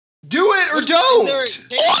or don't.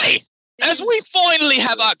 Oi! As we finally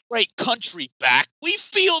have our great country back, we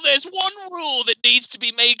feel there's one rule that needs to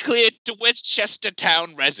be made clear to Westchester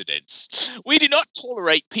town residents. We do not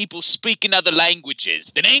tolerate people speaking other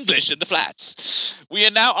languages than English in the flats. We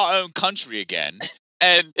are now our own country again,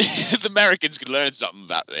 and the Americans can learn something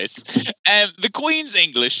about this. And the Queen's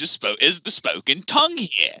English is the spoken tongue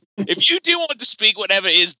here. If you do want to speak whatever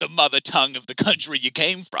is the mother tongue of the country you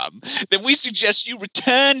came from, then we suggest you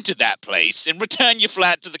return to that place and return your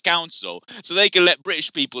flat to the council so they can let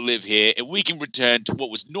British people live here and we can return to what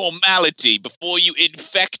was normality before you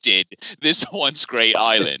infected this once great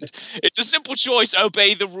island. It's a simple choice: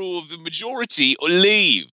 obey the rule of the majority or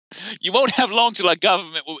leave. You won't have long till our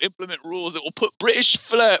government will implement rules that will put British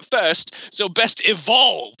first, so best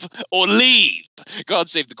evolve or leave. God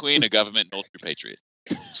save the Queen, a government, and all true patriots.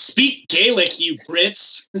 Speak Gaelic, you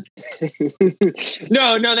Brits.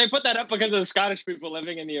 No, they put that up because of the Scottish people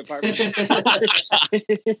living in the apartment.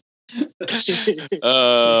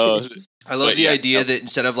 I love the idea that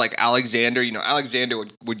instead of like Alexander, Alexander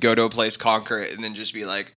would go to a place, conquer it, and then just be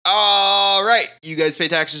like, all right, you guys pay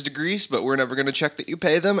taxes to Greece, but we're never going to check that you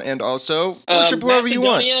pay them, and also worship whoever you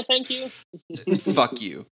want. Thank you. Fuck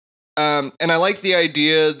you. And I like the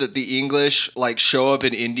idea that the English like show up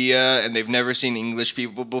in India and they've never seen English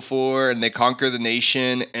people before, and they conquer the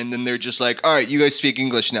nation, and then they're just like, all right, you guys speak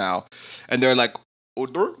English now. And they're like,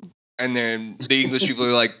 Order? And then the English people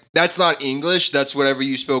are like, that's not English, that's whatever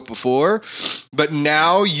you spoke before, but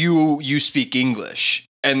now you speak English.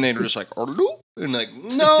 And then they're just like, Urdu? And like,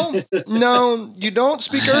 no, you don't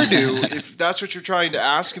speak Urdu if that's what you're trying to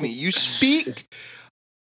ask me. You speak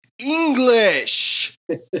English.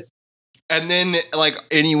 And then, like,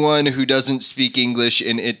 anyone who doesn't speak English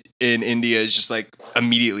in India is just like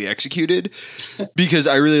immediately executed. Because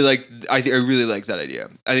I really like that idea.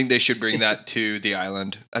 I think they should bring that to the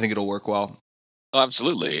island. I think it'll work well. Oh,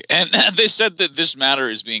 absolutely. And they said that this matter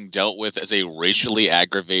is being dealt with as a racially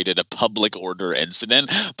aggravated, a public order incident.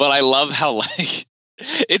 But I love how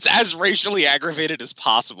it's as racially aggravated as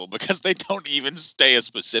possible because they don't even stay a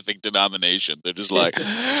specific denomination. They're just like,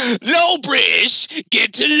 no British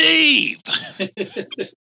get to leave.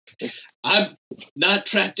 I'm not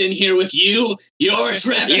trapped in here with you. You're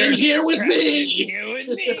trapped in here with me. You and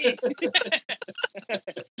me.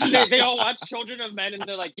 They all watch Children of Men and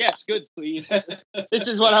they're like, yes, good, please. This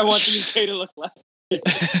is what I want the UK to look like.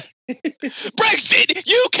 Brexit!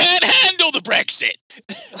 You can't handle the Brexit!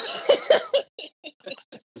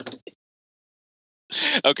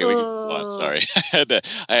 Okay, we can move on. Sorry.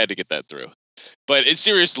 I had to get that through. But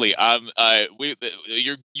seriously,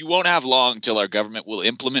 you won't have long till our government will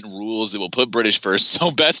implement rules that will put British first,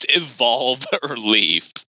 so best evolve or leave.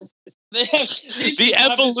 The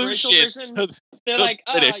evolution. They're like,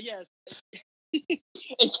 yes.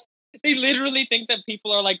 They literally think that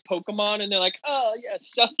people are like Pokemon, and they're like, yes,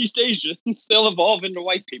 Southeast Asians. They'll evolve into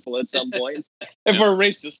white people at some point if we're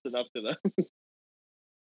racist enough to them.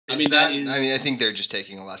 I think they're just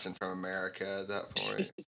taking a lesson from America at that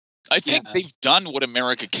point. I think they've done what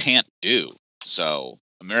America can't do, so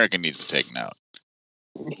America needs to take note.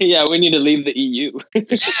 Yeah, we need to leave the EU.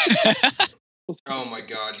 Oh my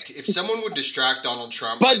God. If someone would distract Donald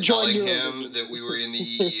Trump by telling him that we were in the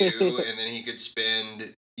EU and then he could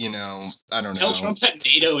spend, I don't know. Tell Trump that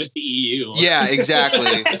NATO is the EU. Yeah,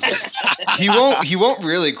 exactly. He won't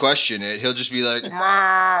really question it. He'll just be like,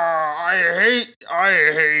 I hate.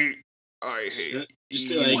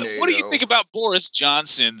 What do you think about Boris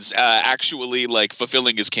Johnson's actually like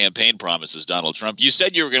fulfilling his campaign promises, Donald Trump? You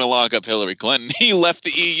said you were going to lock up Hillary Clinton. He left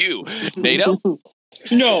the EU. NATO?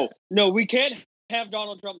 No, we can't have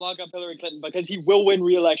Donald Trump lock up Hillary Clinton because he will win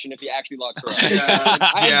re-election if he actually locks her up.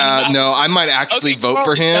 I might actually vote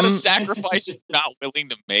for him. Is that a sacrifice you're not willing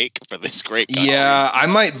to make for this great country? Yeah, I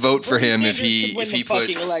might vote for him if he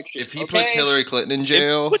puts Hillary Clinton in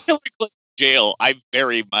jail. If he puts Hillary Clinton in jail, I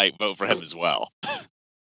very might vote for him as well.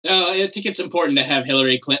 No, I think it's important to have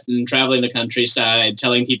Hillary Clinton traveling the countryside,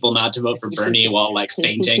 telling people not to vote for Bernie while like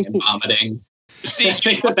fainting and vomiting. See, I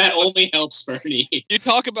think that only helps Bernie. You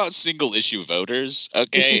talk about single issue voters,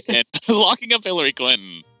 okay? And locking up Hillary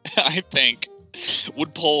Clinton, I think,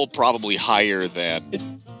 would poll probably higher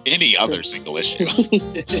than any other single issue.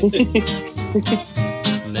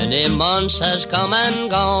 Many months has come and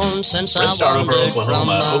gone since Red Star I over wandered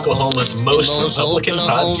Oklahoma, from Oklahoma's most Republican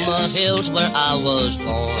Oklahoma podcast. hills where I was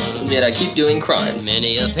born. Yet I keep doing crime.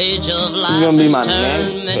 Many a page of life gonna be has my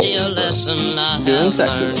turned, man? many a lesson I Doing have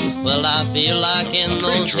sexism. learned. Well, I feel like in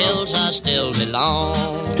those hills I still belong.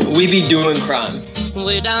 We be doing crime.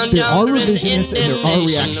 Way down There are yonder in the revisionists and there are Indian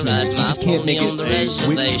Nation, reactionaries. rides We just my can't pony make it on the a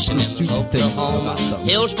which reservation in pursuit thing Oklahoma. about them.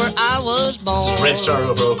 Hills where I was born. This is Red Star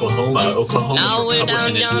over Oklahoma. Oklahoma's Now we're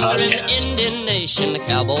down Republicanist yonder in the podcast. Indian Nation. The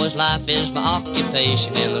cowboy's life is my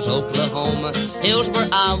occupation in those Oklahoma hills where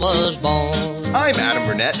I was born. I'm Adam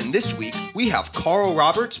Burnett, and this week we have Carl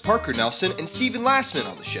Roberts, Parker Nelson, and Stephen Lastman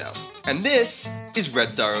on the show. And this is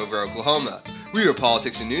Red Star Over Oklahoma. We are a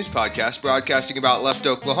politics and news podcast broadcasting about left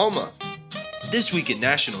Oklahoma. This week in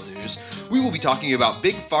national news, we will be talking about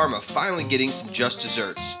Big Pharma finally getting some just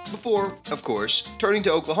desserts. Before, of course, turning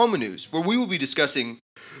to Oklahoma news, where we will be discussing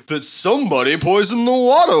that somebody poisoned the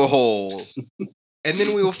water hole. And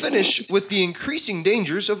then we will finish with the increasing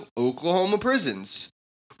dangers of Oklahoma prisons.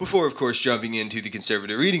 Before, of course, jumping into the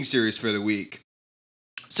conservative reading series for the week.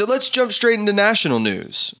 So let's jump straight into national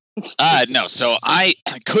news. No, so I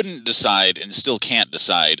couldn't decide and still can't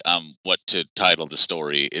decide what to title the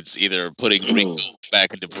story. It's either putting Rico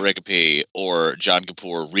back into pericope or John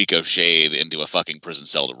Kapoor ricocheted into a fucking prison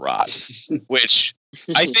cell to rot, which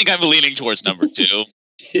I think I'm leaning towards number two.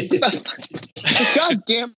 God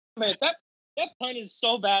damn it. That pun is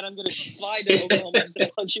so bad, I'm going to fly to Oklahoma and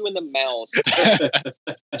punch you in the mouth.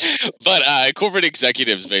 But corporate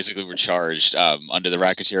executives basically were charged under the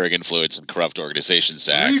Racketeering Influence and Corrupt Organizations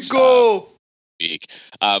Act. Rico!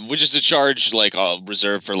 Which is a charge like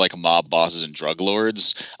reserved for like mob bosses and drug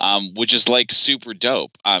lords, which is like super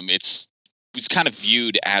dope. It's kind of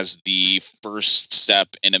viewed as the first step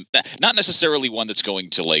in not necessarily one that's going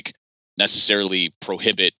to like necessarily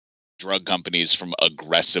prohibit drug companies from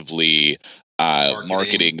aggressively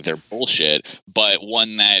marketing their bullshit, but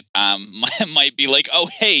one that might be like, oh,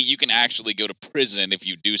 hey, you can actually go to prison if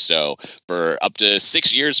you do so for up to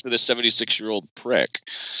 6 years for this 76-year-old prick.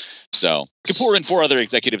 So Kapoor and 4 other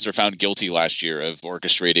executives were found guilty last year of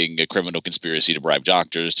orchestrating a criminal conspiracy to bribe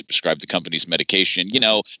doctors to prescribe the company's medication, you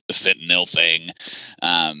know, the fentanyl thing,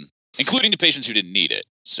 including the patients who didn't need it.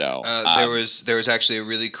 So there was actually a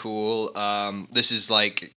really cool, this is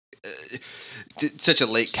like such a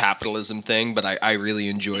late capitalism thing, but I really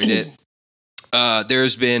enjoyed it.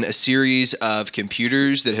 There's been a series of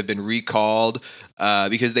computers that have been recalled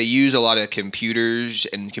because they use a lot of computers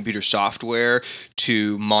and computer software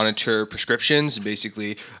to monitor prescriptions. And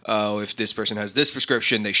basically, if this person has this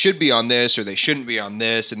prescription, they should be on this or they shouldn't be on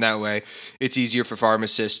this. And that way, it's easier for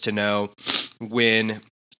pharmacists to know when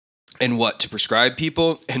and what to prescribe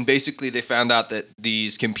people. And basically they found out that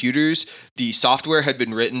these computers, the software had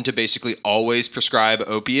been written to basically always prescribe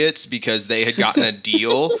opiates because they had gotten a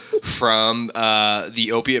deal from the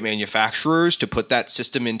opiate manufacturers to put that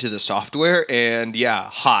system into the software. And yeah,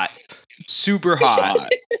 hot. Super hot.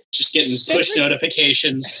 Just getting push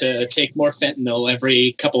notifications to take more fentanyl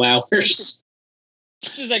every couple hours.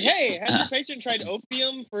 She's like, hey, has your patient tried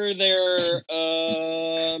opium for their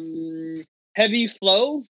heavy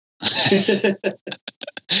flow? Are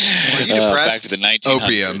you depressed? Back to the 1900s,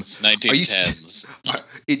 Opium. 1910s.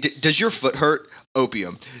 Does your foot hurt?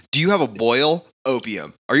 Opium. Do you have a boil?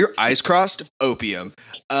 Opium. Are your eyes crossed? Opium.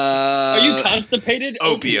 Are you constipated?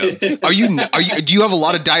 Opium. Are you? Do you have a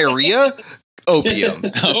lot of diarrhea? Opium.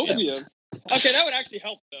 Opium. Okay, that would actually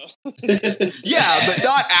help, though. Yeah, but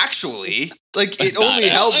not actually. Like, it only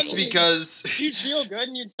helps because you'd feel good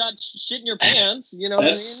and you'd start shitting your pants. You know what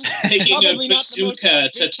That's I mean? taking Probably a not the most bazooka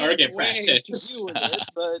to efficient target way practice. to deal with it,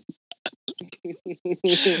 but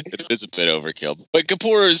It is a bit overkill. But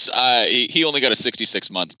Kapoor's, he only got a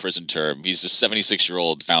 66-month prison term. He's a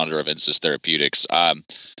 76-year-old founder of Insys Therapeutics.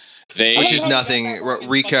 Which is nothing.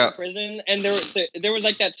 Recap. Prison, and there was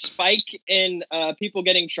like that spike in people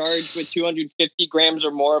getting charged with 250 grams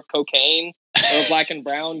or more of cocaine or black and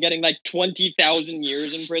brown, getting like 20,000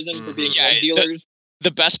 years in prison for being drug dealers. The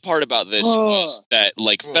best part about this was that,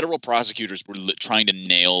 like, federal prosecutors were trying to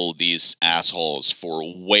nail these assholes for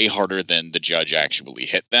way harder than the judge actually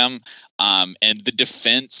hit them. And the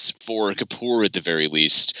defense for Kapoor, at the very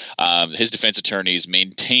least, his defense attorneys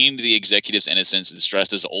maintained the executive's innocence and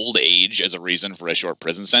stressed his old age as a reason for a short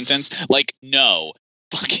prison sentence. Like, no.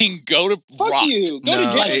 Fucking go to rot.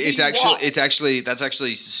 It's actually that's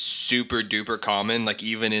actually super duper common. Like,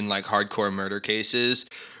 even in like hardcore murder cases,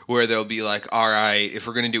 where they'll be like, all right, if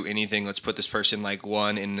we're going to do anything, let's put this person, like,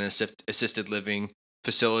 1, in an assisted living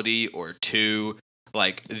facility, or 2,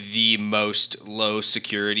 like, the most low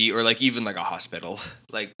security, or, like, even, like, a hospital.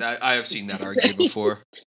 Like, that, I have seen that argued before.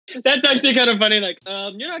 That's actually kind of funny. Like,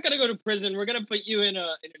 you're not going to go to prison. We're going to put you in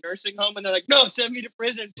a nursing home. And they're like, no, send me to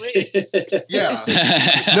prison, please. Yeah.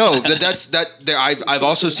 No, I've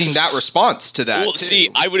also seen that response to that, Well, too. see,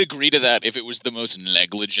 I would agree to that if it was the most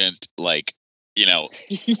negligent, like,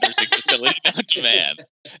 nursing facility on demand.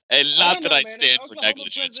 And not that I stand for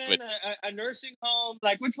negligence, but a nursing home,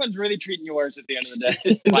 like which one's really treating you worse at the end of the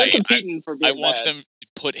day? They're competing for being I want bad. them to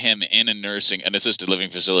put him in an assisted living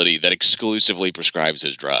facility that exclusively prescribes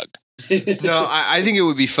his drug. No, I think it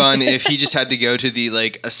would be fun if he just had to go to the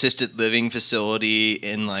like assisted living facility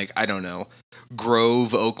in like, I don't know,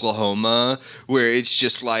 Grove, Oklahoma, where it's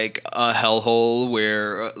just like a hellhole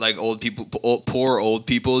where like poor old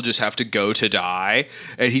people just have to go to die,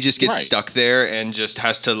 and he just gets stuck there and just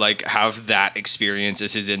has to like have that experience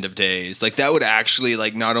as his end of days. Like that would actually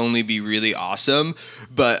like not only be really awesome,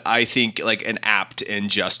 but I think like an apt and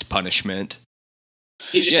just punishment.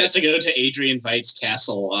 He just has to go to Adrian Veidt's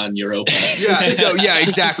castle on Europa.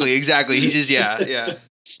 Exactly. He just, yeah.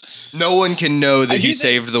 No one can know that he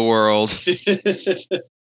saved the world.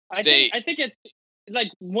 I think it's like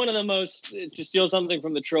one of the most, to steal something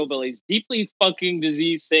from the Trillbillies, deeply fucking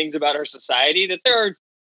diseased things about our society, that there are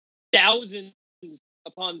thousands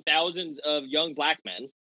upon thousands of young black men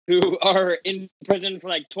who are in prison for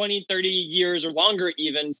like 20, 30 years or longer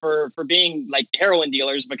even for being like heroin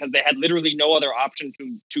dealers because they had literally no other option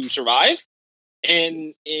to survive.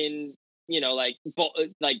 And in, like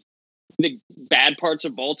the bad parts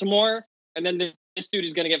of Baltimore. And then this dude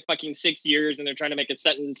is going to get fucking 6 years and they're trying to make a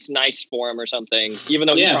sentence nice for him or something. Even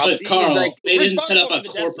though but Carl, they didn't set up a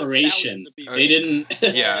corporation. They didn't.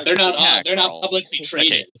 Yeah. They're not publicly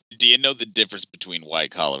traded. Okay. Do you know the difference between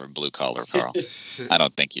white collar and blue collar, Carl? I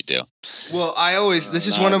don't think you do. Well, this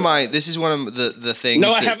is one of the things. No,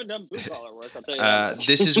 I haven't done blue collar work. I'll tell you that.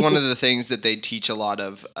 This is one of the things that they teach a lot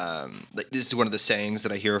of. This is one of the sayings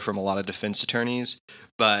that I hear from a lot of defense attorneys.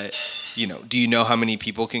 But do you know how many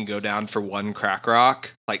people can go down for one crack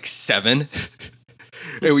rock? Like 7.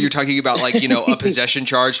 When you're talking about like a possession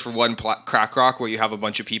charge for one crack rock where you have a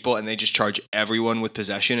bunch of people and they just charge everyone with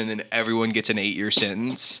possession and then everyone gets an 8-year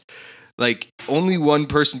sentence. Like only one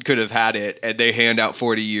person could have had it and they hand out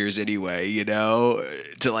 40 years anyway,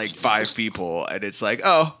 to like 5 people. And it's like,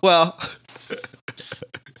 oh, well.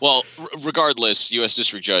 Well, regardless, U.S.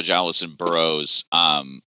 District Judge Allison Burroughs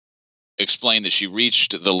explained that she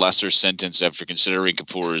reached the lesser sentence after considering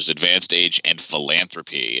Kapoor's advanced age and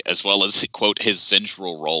philanthropy, as well as, quote, his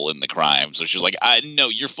central role in the crime. So she's like, no,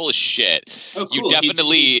 you're full of shit. Oh, cool. You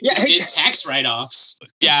definitely he did tax write-offs.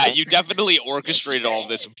 Yeah, you definitely orchestrated all of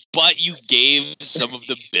this, but you gave some of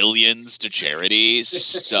the billions to charities.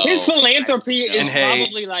 So his philanthropy is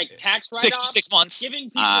probably like tax write-offs. 66 months.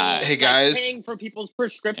 Giving people, hey guys, paying for people's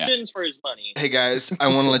prescriptions for his money. Hey guys, I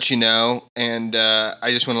want to let you know, and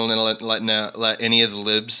I just want to let any of the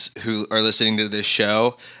libs who are listening to this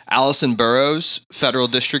show, Allison Burroughs, federal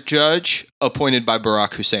district judge, appointed by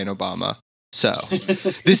Barack Hussein Obama. So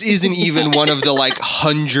this isn't even one of the like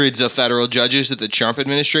hundreds of federal judges that the Trump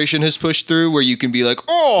administration has pushed through where you can be like,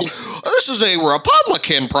 oh, this is a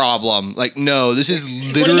Republican problem. Like, no, this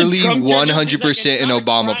is literally 100% an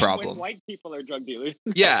Obama problem. White people are drug dealers.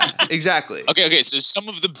 Yeah, exactly. Okay. So some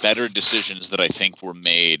of the better decisions that I think were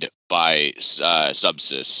made by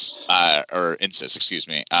Subsys or Insys, excuse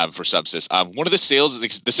me, for Subsys. One of the sales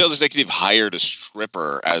executive hired a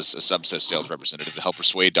stripper as a Subsys sales representative to help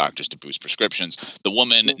persuade doctors to boost prescriptions. The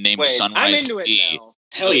woman named Sunrise Lee.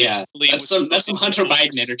 Hell yeah, that's some Hunter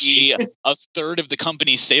Biden energy. A third of the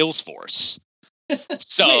company's sales force.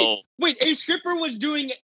 So wait, a stripper was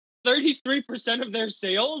doing 33% of their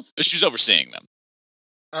sales. She's overseeing them.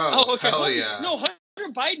 Oh, okay. Hell yeah. No,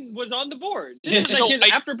 Hunter Biden was on the board. This is like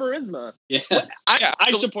his after Burisma. Yeah.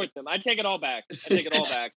 I support them. I take it all back. Do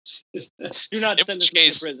not send this man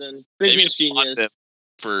to prison. Business genius.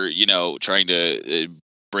 For, trying to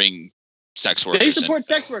bring sex workers. They support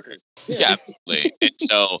sex workers. Yeah, absolutely. And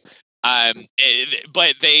so,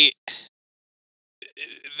 but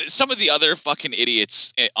some of the other fucking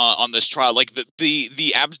idiots on this trial, like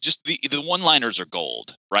the one-liners are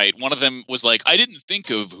gold, right? One of them was like, I didn't think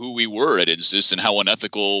of who we were at Insys and how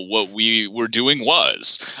unethical what we were doing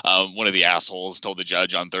was. One of the assholes told the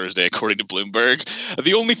judge on Thursday, according to Bloomberg,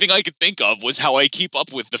 the only thing I could think of was how I keep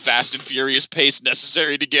up with the fast and furious pace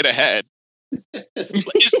necessary to get ahead.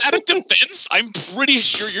 Is that a defense? I'm pretty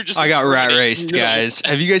sure you're just. I got rat raced, guys.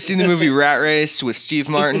 Have you guys seen the movie Rat Race with Steve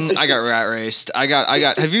Martin? I got rat raced. I got.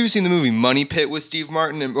 Have you ever seen the movie Money Pit with Steve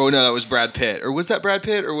Martin? Oh no, that was Brad Pitt. Or was that Brad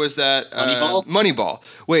Pitt? Or was that Moneyball?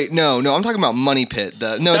 Moneyball. Wait, no. I'm talking about Money Pit.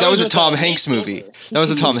 That was a Tom Hanks movie. That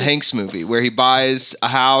was a Tom Hanks movie where he buys a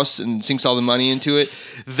house and sinks all the money into it.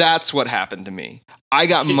 That's what happened to me. I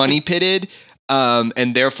got money pitted.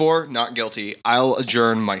 and therefore not guilty. I'll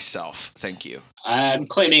adjourn myself. Thank you. I'm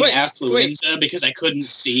claiming affluenza because I couldn't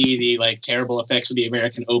see the terrible effects of the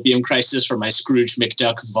American opium crisis from my Scrooge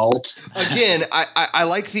McDuck vault. Again, I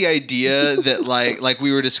like the idea that like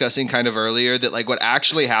we were discussing kind of earlier that what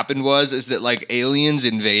actually happened is that aliens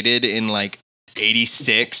invaded in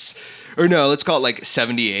 86. Or no, let's call it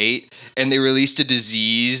 78, and they released a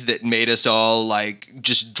disease that made us all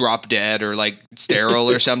just drop dead or sterile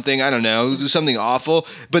or something. I don't know, something awful.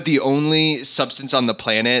 But the only substance on the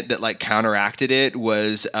planet that counteracted it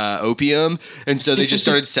was opium, and so they just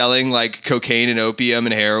started selling cocaine and opium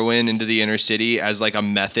and heroin into the inner city as a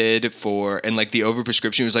method for, and the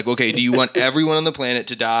overprescription was okay, do you want everyone on the planet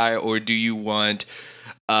to die, or do you want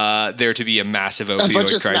there to be a massive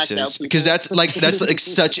opioid crisis? Because that's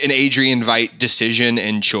such an Adrian Veidt decision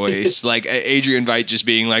and choice. Adrian Veidt just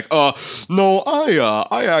being no,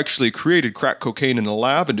 I actually created crack cocaine in a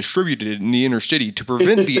lab and distributed it in the inner city to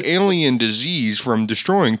prevent the alien disease from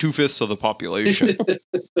destroying 2/5 of the population.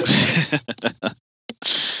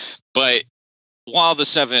 But while the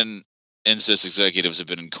 7 Insys executives have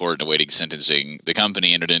been in court and awaiting sentencing, the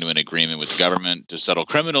company entered into an agreement with the government to settle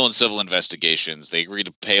criminal and civil investigations. They agreed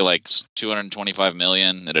to pay $225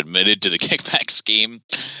 million and admitted to the kickback scheme.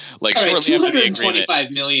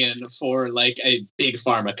 $225 million for a big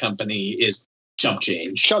pharma company is chump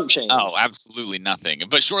change. Chump change. Oh, absolutely nothing.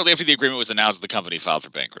 But shortly after the agreement was announced, the company filed for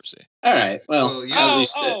bankruptcy. All right. Well, at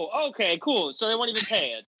least okay, cool. So they won't even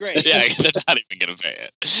pay it. Great. Yeah, they're not even going to pay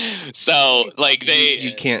it. So,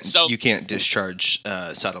 you can't discharge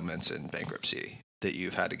settlements in bankruptcy that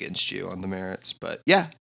you've had against you on the merits. But yeah,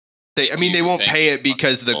 they won't pay it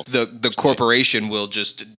because the corporation will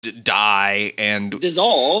just die and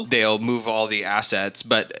dissolve. They'll move all the assets,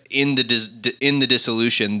 but in the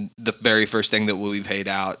dissolution, the very first thing that will be paid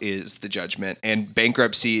out is the judgment. And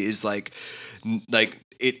bankruptcy is it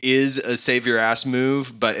is a save your ass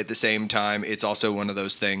move, but at the same time, it's also one of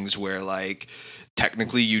those things where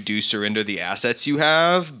technically you do surrender the assets you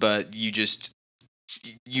have, but you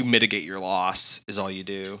mitigate your loss is all you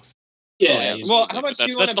do. Yeah. Well, how much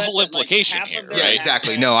that's the whole implication here, right? Yeah,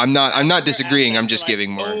 exactly. No, I'm not disagreeing. I'm just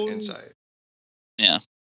giving more insight. Yeah.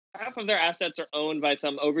 Half of their assets are owned by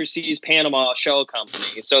some overseas Panama shell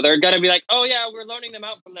company. So they're going to be oh yeah, we're loaning them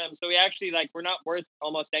out from them. So we actually we're not worth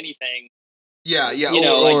almost anything. Yeah.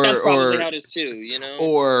 That's probably how it is too,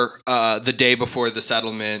 Or the day before the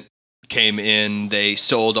settlement came in, they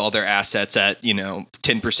sold all their assets at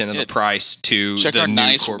 10% of the price to the new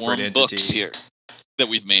nice corporate warm entity books here that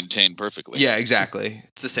we've maintained perfectly. Yeah, exactly.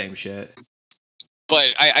 It's the same shit.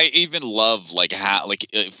 But I even love how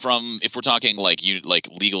from, if we're talking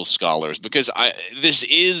legal scholars, because this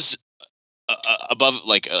is above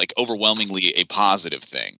overwhelmingly a positive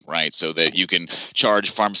thing, right? So that you can charge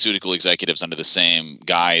pharmaceutical executives under the same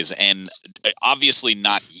guise, and obviously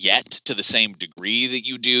not yet to the same degree that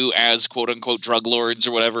you do as quote unquote drug lords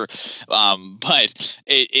or whatever. But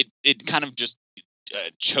it kind of just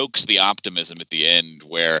chokes the optimism at the end,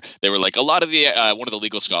 where they were a lot of the one of the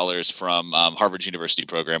legal scholars from Harvard University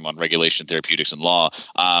program on regulation, therapeutics, and law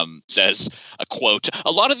says, a quote,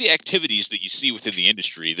 "A lot of the activities that you see within the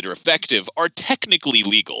industry that are effective are technically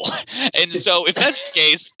legal." And so if that's the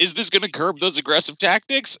case, is this going to curb those aggressive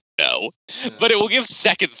tactics? No, but it will give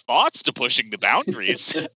second thoughts to pushing the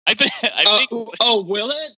boundaries. I think. Oh, will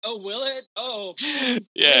it? Oh, will it? Oh,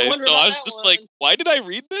 yeah. So I was just why did I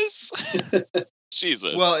read this?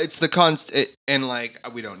 Jesus. Well, it's the constant, and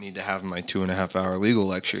we don't need to have my 2.5 hour legal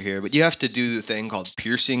lecture here, but you have to do the thing called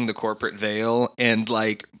piercing the corporate veil, and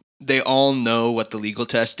they all know what the legal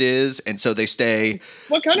test is, and so they stay.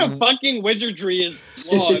 What kind of fucking wizardry is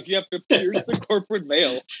law if you have to pierce the corporate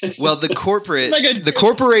veil? Well, the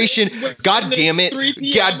corporation. God damn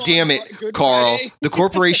it, Carl. The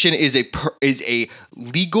corporation is a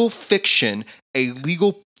legal fiction,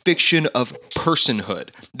 of personhood.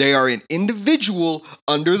 They are an individual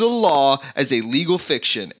under the law as a legal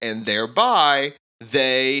fiction, and thereby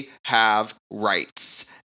they have rights.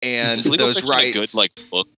 And those rights, a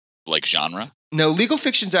good book genre. No, legal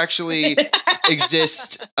fictions actually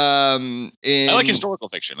exist. I like historical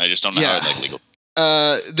fiction. I just don't know how I like legal.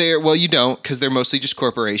 You don't, because they're mostly just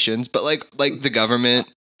corporations. But like the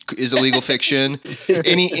government is a legal fiction.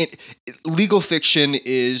 Legal fiction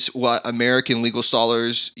is what American legal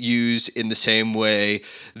scholars use in the same way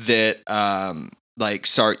that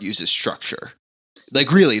Sartre uses structure.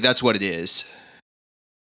 Really, that's what it is.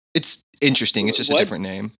 It's interesting. It's just a different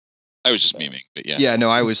name. I was just memeing, but yeah. Yeah, no,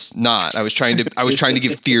 I was not. I was trying to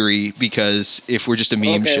give theory because if we're just a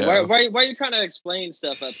meme show. Why are you trying to explain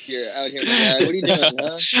stuff out here, my guy? What are you doing,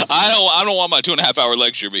 huh? I don't want my 2.5-hour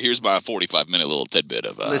lecture, but here's my 45-minute little tidbit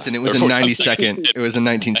of. Listen, it was a 90-second. It was a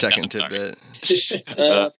 19-second tidbit.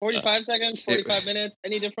 45 seconds, 45 minutes.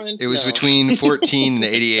 Any difference? It was between 14 and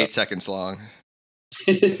 88 seconds long.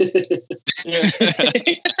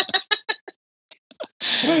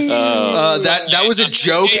 That was a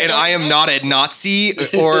joke, and I am not a Nazi,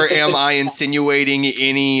 or am I insinuating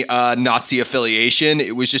any Nazi affiliation?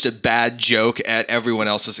 It was just a bad joke at everyone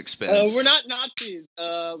else's expense. We're not Nazis.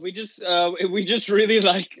 We just really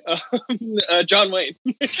like John Wayne.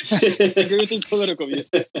 Agree with his political views.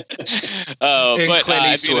 And But Clint at the end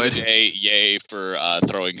of Eastwood. the day, yay for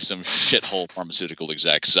throwing some shithole pharmaceutical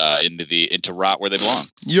execs into rot where they belong.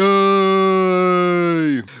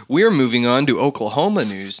 Yay! We are moving on to Oklahoma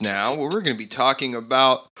news now, where we're going to be talking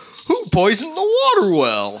about who poisoned the water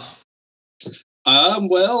well.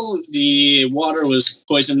 Well, the water was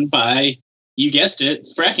poisoned by, you guessed it,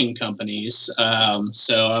 fracking companies.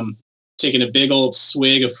 So I'm taking a big old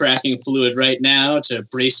swig of fracking fluid right now to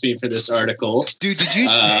brace me for this article. Dude, did you?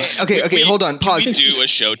 Okay, hold on, pause. Can we do a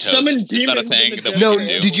show toast? Summon Is that a demons thing in the that we No, can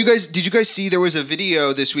do? did you guys see there was a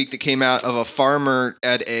video this week that came out of a farmer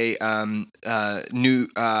at a new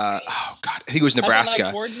oh god, I think it was Nebraska. At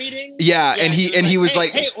the, board meeting? Yeah, and he was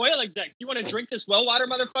like, "Hey, oil exec, you want to drink this well water,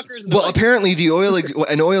 motherfuckers?" well, apparently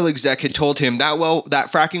an oil exec had told him that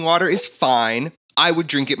fracking water is fine. I would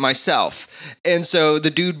drink it myself. And so the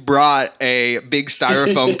dude brought a big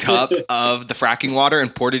styrofoam cup of the fracking water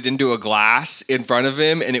and poured it into a glass in front of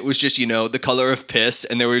him. And it was just, the color of piss.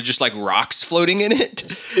 And there were just like rocks floating in it.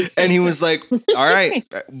 And he was like, all right,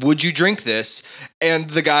 would you drink this? And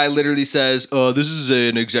the guy literally says, this is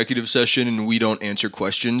an executive session and we don't answer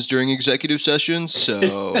questions during executive sessions. So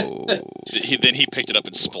Then he picked it up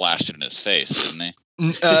and splashed it in his face, didn't he?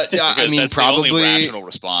 I mean, that's probably the only rational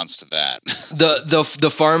response to that. The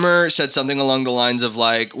farmer said something along the lines of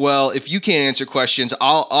like, well, if you can't answer questions,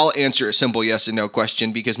 I'll answer a simple yes and no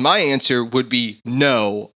question, because my answer would be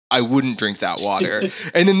no, I wouldn't drink that water.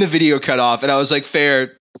 And then the video cut off, and I was like,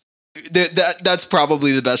 fair. That's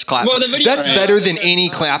probably the best clap. Well, the video- That's right. better than any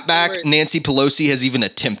clapback Nancy Pelosi has even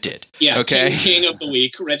attempted. Yeah, okay. King of the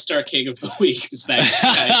Week, Red Star King of the Week is that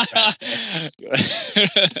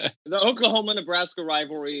guy. The Oklahoma-Nebraska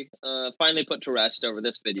rivalry finally put to rest over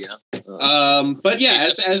this video. But yeah,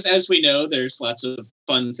 as we know, there's lots of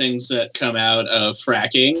fun things that come out of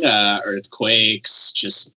fracking, earthquakes,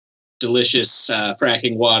 just delicious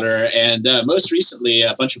fracking water, and most recently,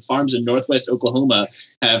 a bunch of farms in northwest Oklahoma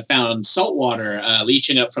have found salt water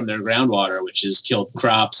leaching up from their groundwater, which has killed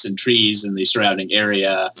crops and trees in the surrounding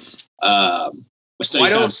area. A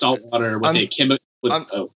study found salt water with a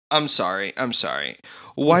chemical. I'm sorry.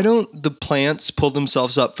 Why don't the plants pull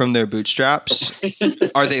themselves up from their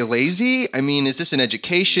bootstraps? Are they lazy? I mean, is this an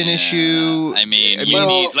education issue? I mean, you well,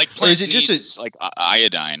 need, like, or is it plants just need, like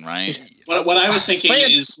iodine, right? What I was thinking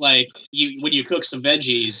Plants- is like when you cook some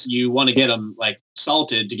veggies, you want to get them like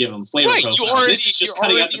salted to give them flavor Right, profile. This is just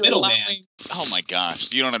cutting out the middleman. Oh my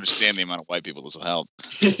gosh, you don't understand the amount of white people this will help.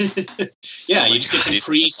 Yeah, Oh my you just get some God.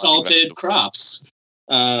 pre-salted crops.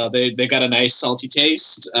 They got a nice salty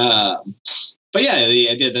taste. But yeah,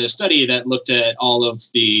 the study that looked at all of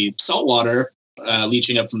the salt water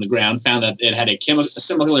leaching up from the ground found that it had a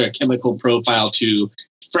similar chemical profile to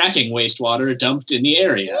fracking wastewater dumped in the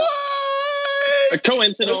area. A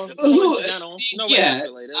coincidental. No Yeah, way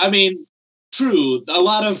related. I mean, true. A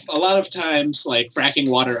lot of times, like fracking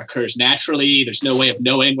water occurs naturally. There's no way of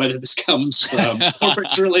knowing whether this comes from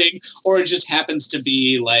corporate drilling or it just happens to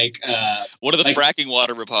be like. What are the like- fracking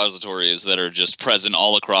water repositories that are just present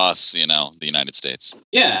all across, the United States?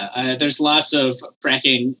 Yeah, there's lots of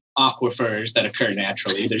fracking aquifers that occur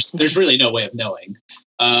naturally. There's really no way of knowing.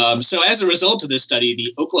 So as a result of this study,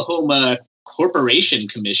 the Oklahoma Corporation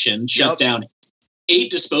Commission shut down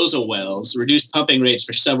 8 disposal wells, reduced pumping rates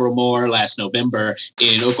for several more last November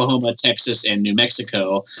in Oklahoma, Texas, and New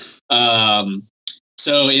Mexico.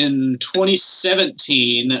 So in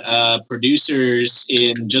 2017, producers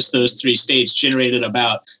in just those 3 states generated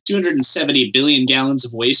about 270 billion gallons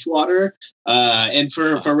of wastewater. And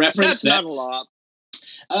for reference, that's not a lot.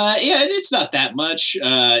 Yeah, it's not that much.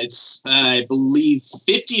 It's, I believe,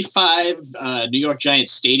 55 New York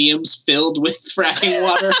Giants stadiums filled with fracking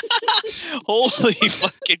water. Holy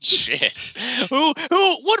fucking shit!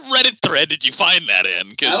 What Reddit thread did you find that in?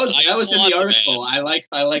 That was in the article. I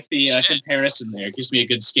like the comparison there. It gives me a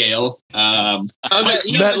good scale.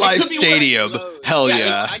 MetLife Stadium. Hell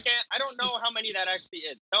yeah! I don't know how many that actually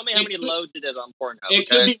is. Tell me how many loads it is on Pornhub. It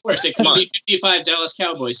could be worse. It could be 55 Dallas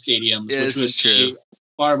Cowboys stadiums, which would be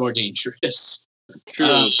far more dangerous.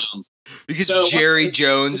 True. Because Jerry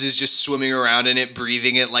Jones is just swimming around in it,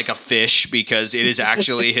 breathing it like a fish, because it is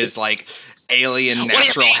actually his like alien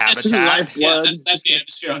natural habitat. Yeah, that's the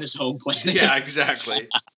atmosphere on his home planet. Yeah, exactly.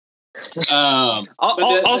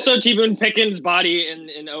 Also, T. Boone Pickens' body in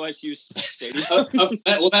OSU stadium.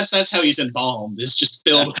 Well, that's how he's embalmed. It's just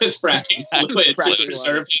filled with fracking fluid to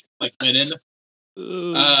preserve him like linen.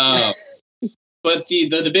 But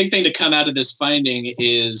the big thing to come out of this finding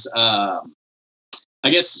is, I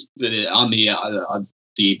guess, on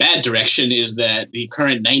the bad direction is that the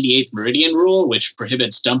current 98th meridian rule, which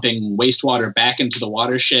prohibits dumping wastewater back into the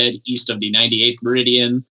watershed east of the 98th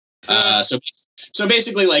meridian. So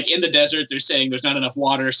basically, like in the desert, they're saying there's not enough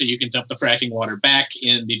water, so you can dump the fracking water back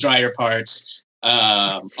in the drier parts.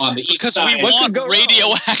 On the east side, we want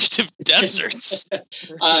radioactive deserts.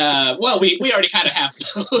 Well, we already kind of have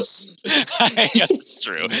those. I guess it's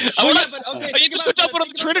true. You just go dump it on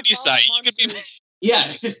the Trinity site. You could be. Yeah.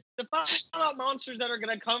 The Fallout monsters that are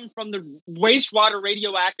going to come from the wastewater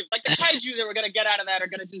radioactive, like the kaiju that we're going to get out of that, are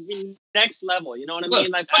going to just be next level. You know what I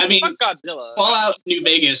mean? Like, fuck Godzilla. Fallout New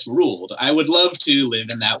Vegas ruled. I would love to live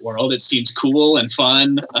in that world. It seems cool and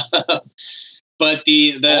fun. But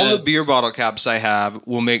all the beer bottle caps I have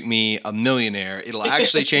will make me a millionaire. It'll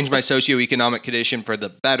actually change my socioeconomic condition for the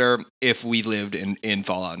better if we lived in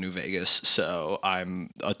Fallout New Vegas. So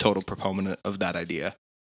I'm a total proponent of that idea.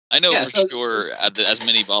 I know for sure as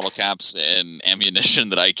many bottle caps and ammunition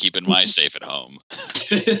that I keep in my safe at home.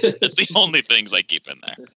 That's the only things I keep in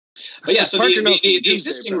there. But yeah, so the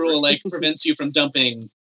existing rule like prevents you from dumping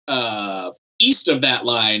east of that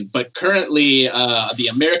line, but currently the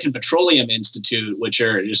American Petroleum Institute, which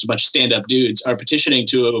are just a bunch of stand-up dudes, are petitioning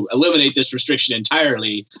to eliminate this restriction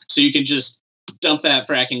entirely, so you can just dump that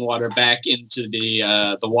fracking water back into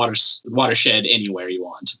the watershed anywhere you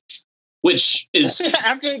want. Which is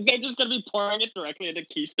after they're just going to be pouring it directly into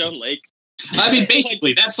Keystone Lake. I mean,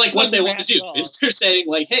 basically, that's like what they want to do. Is they're saying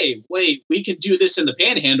like, "Hey, wait, we can do this in the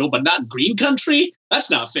Panhandle, but not in Green Country.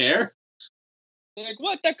 That's not fair." They're like,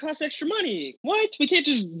 what? That costs extra money. What? We can't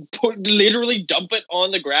just literally dump it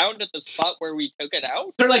on the ground at the spot where we took it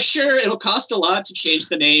out? They're like, sure, it'll cost a lot to change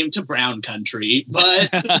the name to Brown Country, but...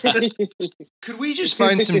 Could we just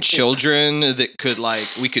find some children that could, like,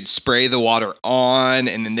 we could spray the water on,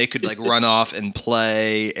 and then they could, like, run off and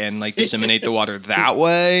play and, like, disseminate the water that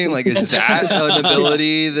way? Like, is that an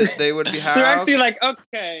ability that they would have? They're actually like,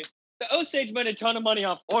 okay... The Osage made a ton of money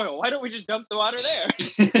off oil. Why don't we just dump the water there?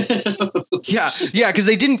 Yeah, because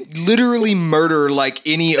they didn't literally murder like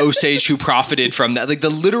any Osage who profited from that. Like the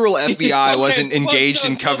literal FBI wasn't engaged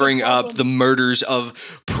in covering up the murders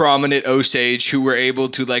of prominent Osage who were able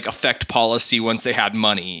to like affect policy once they had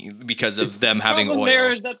money because of them having oil. The problem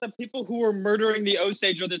there is that the people who were murdering the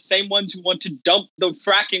Osage are the same ones who want to dump the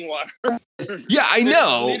fracking water. Yeah, I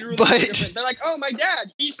know, but they're like, oh, my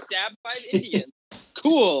dad, he's stabbed by an Indian.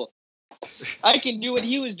 Cool. I can do what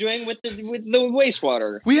he was doing with the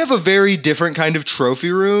wastewater. We have a very different kind of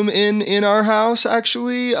trophy room in our house,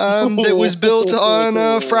 actually, that was built on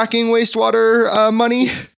fracking wastewater money.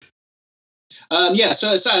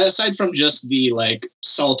 So aside from just the like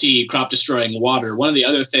salty crop destroying water, one of the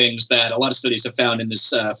other things that a lot of studies have found in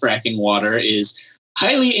this fracking water is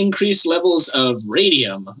highly increased levels of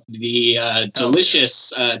radium, the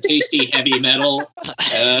delicious, tasty heavy metal.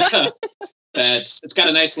 It's got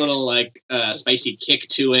a nice little like spicy kick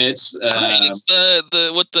to it. It's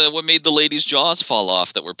what made the ladies' jaws fall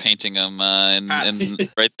off that we're painting them in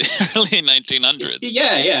right the early 1900s.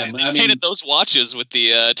 Yeah. I mean, painted those watches with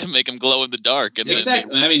the to make them glow in the dark. And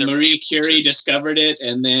exactly. I mean, Marie Curie discovered it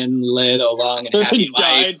and then led a long and happy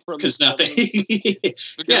life because nothing.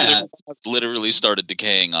 Literally started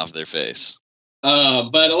decaying off their face.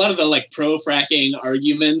 But a lot of the like pro fracking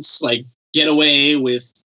arguments like get away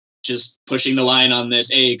with just pushing the line on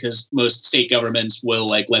this, because most state governments will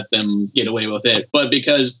like let them get away with it, but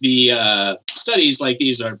because the studies like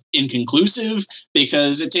these are inconclusive,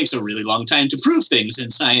 because it takes a really long time to prove things in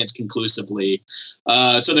science conclusively.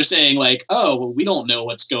 So they're saying like, oh, well, we don't know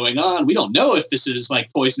what's going on. We don't know if this is like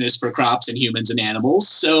poisonous for crops and humans and animals.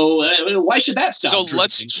 So why should that stop? So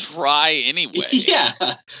let's try anyway. Yeah,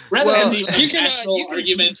 rather than the you can, national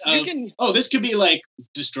argument of, oh, this could be like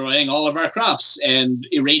destroying all of our crops and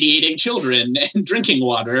irradiating children and drinking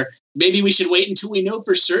water. Maybe we should wait until we know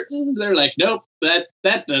for certain. They're like, nope, that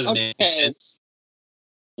doesn't make sense.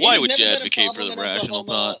 Why would you advocate for the rational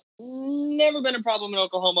thought? Never been a problem in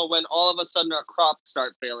Oklahoma when all of a sudden our crops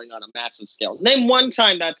start failing on a massive scale. Name one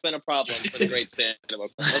time that's been a problem for the great state of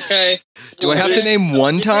Oklahoma, okay? Do I have to name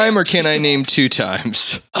one time or can I name 2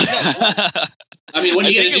 times? I mean, what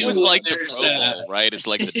do you think do? it was like the Pro Bowl, right? It's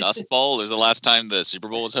like the Dust Bowl. It was the last time the Super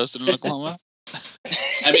Bowl was hosted in Oklahoma.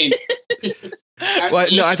 I mean,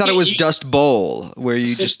 no, I thought it was Dust Bowl, where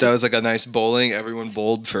that was like a nice bowling. Everyone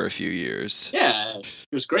bowled for a few years. Yeah, it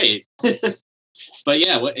was great. But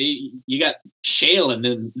yeah, you got shale and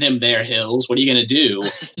then them there hills. What are you gonna do?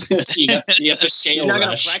 you got the shale You're not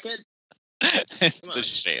rush. gonna frack it? It's the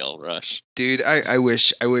shale rush. Dude, I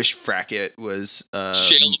wish frack it was Shale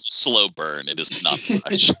is a slow burn. It is not the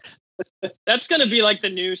rush. That's gonna be like the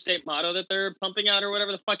new state motto that they're pumping out or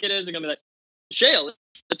whatever the fuck it is. They're gonna be like, shale,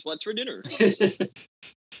 it's what's for dinner.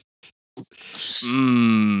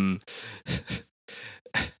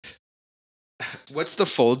 What's the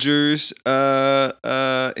Folgers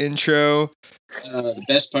intro? The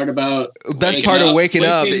best part of waking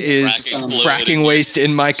up is fracking waste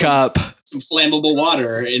in my cup. Some flammable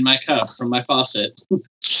water in my cup from my faucet.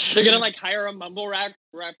 They're gonna like hire a mumble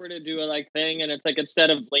rapper to do a like thing, and it's like instead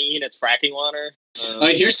of lean, it's fracking water.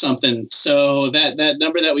 Here's something. So that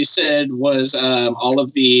number that we said was all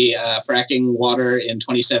of the fracking water in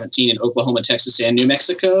 2017 in Oklahoma, Texas, and New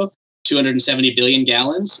Mexico, 270 billion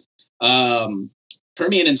gallons.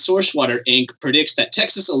 Permian and Sourcewater Inc. predicts that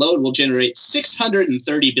Texas alone will generate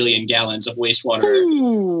 630 billion gallons of wastewater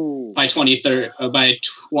by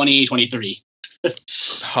 2023.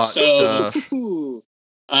 Hot stuff.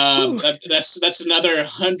 That's another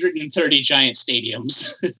 130 giant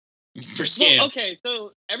stadiums for scale. Well, okay,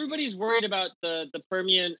 so everybody's worried about the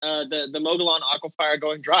Permian, the Mogollon aquifer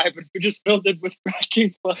going dry, but we just filled it with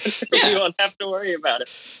fracking water. Yeah. We won't have to worry about it.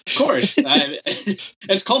 Of course.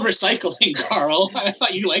 It's called recycling, Carl. I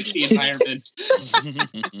thought you liked the environment.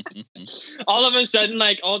 All of a sudden,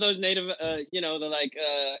 like, all those native, the like,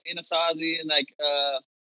 Anasazi and like,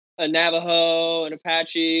 a Navajo and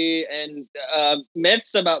Apache and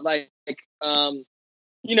myths about like, I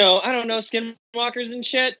don't know, skinwalkers and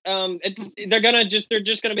shit. They're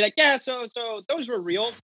just gonna be like, yeah, so those were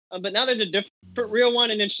real, but now there's a different real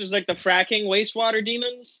one, and it's just like the fracking wastewater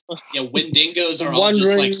demons. Yeah, Wendigos are all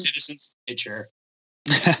just like citizens of nature.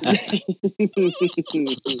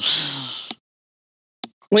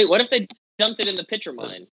 Wait, what if they dumped it in the pitcher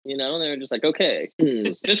mine? They're just like, okay, we're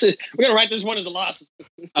gonna write this one as a loss.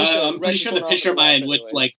 I'm pretty sure the pitcher mine would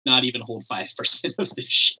like not even hold 5% of this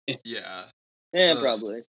shit. Yeah. Yeah,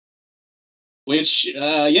 probably. Which,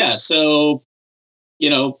 so,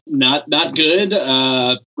 not good.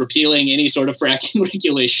 Repealing any sort of fracking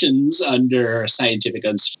regulations under scientific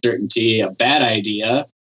uncertainty, a bad idea.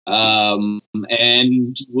 And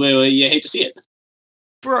you hate to see it.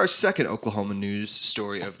 For our second Oklahoma news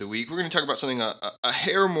story of the week, we're going to talk about something a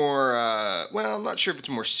hair more, I'm not sure if it's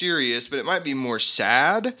more serious, but it might be more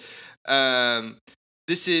sad.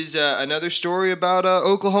 This is another story about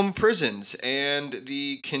Oklahoma prisons and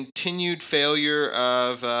the continued failure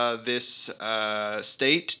of this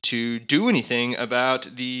state to do anything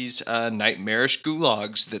about these nightmarish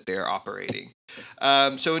gulags that they're operating.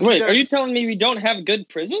 Wait, are you telling me we don't have good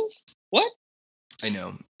prisons? What? I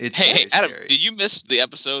know. It's hey, Adam, scary. did you miss the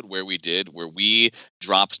episode where we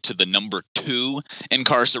dropped to the number 2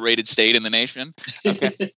 incarcerated state in the nation?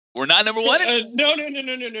 Okay. We're not number 1? No.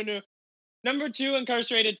 Number 2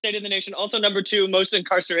 incarcerated state in the nation. Also number 2 most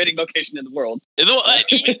incarcerating location in the world. It's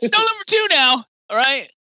still number 2 now. All right.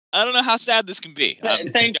 I don't know how sad this can be.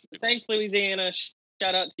 Thanks, Louisiana.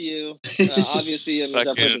 Shout out to you. Obviously,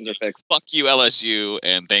 our prisons are fixed. Fuck you, LSU,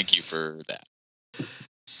 and thank you for that.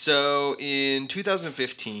 So in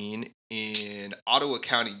 2015, in Ottawa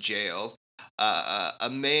County Jail, a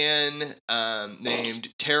man named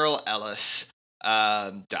Terrell Ellis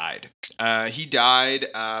died. He died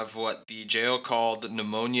of what the jail called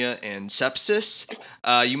pneumonia and sepsis.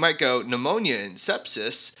 You might go, pneumonia and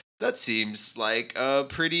sepsis? That seems like a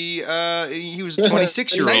pretty. He was a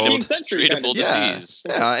 26-year-old. 19th century kind Treatable of disease.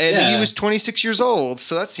 Yeah, and Yeah. he was 26 years old,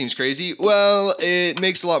 so that seems crazy. Well, it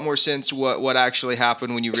makes a lot more sense what actually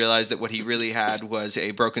happened when you realize that what he really had was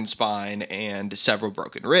a broken spine and several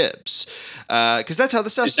broken ribs. Because that's how the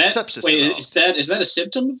sepsis wait, developed. is that a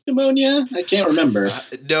symptom of pneumonia? I can't remember.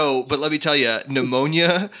 No, but let me tell you,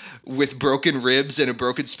 pneumonia with broken ribs and a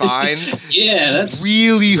broken spine Yeah, that's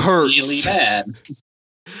really hurts. really bad.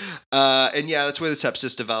 And yeah, that's where the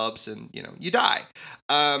sepsis develops, and you die.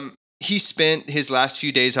 He spent his last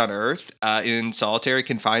few days on Earth in solitary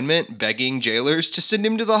confinement, begging jailers to send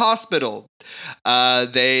him to the hospital.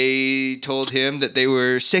 They told him that they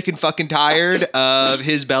were sick and fucking tired of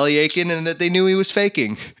his belly aching, and that they knew he was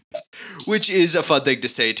faking, which is a fun thing to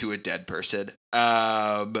say to a dead person.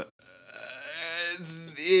 I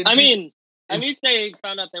mean, at least they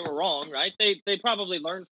found out they were wrong, right? They probably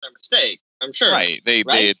learned from their mistake. I'm sure. Right.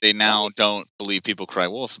 Right? They now don't believe people cry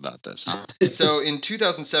wolf about this. So in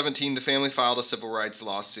 2017, the family filed a civil rights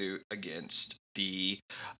lawsuit against the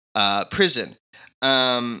prison.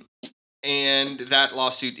 And that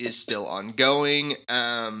lawsuit is still ongoing.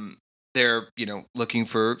 They're, looking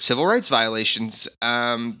for civil rights violations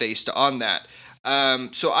based on that.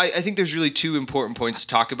 So I think there's really two important points to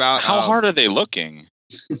talk about. How hard are they looking?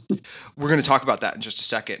 We're going to talk about that in just a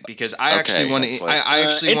second, because I actually want to. it's like- I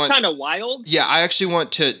actually it's want. kind of wild. Yeah, I actually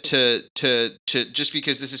want to just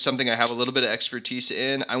because this is something I have a little bit of expertise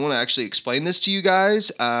in, I want to actually explain this to you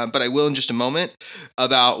guys, but I will in just a moment,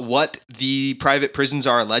 about what the private prisons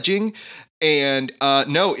are alleging. And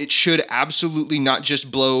no, it should absolutely not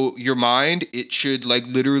just blow your mind. It should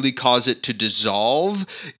literally cause it to dissolve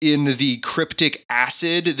in the cryptic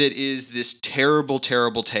acid that is this terrible,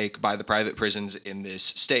 terrible take by the private prisons in this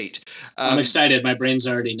state. I'm excited. My brain's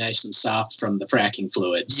already nice and soft from the fracking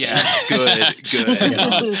fluids. Yeah, good.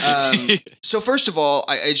 So first of all,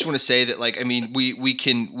 I just want to say that, we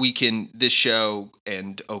can this show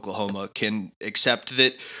and Oklahoma can accept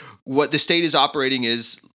that what the state is operating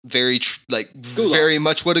is very very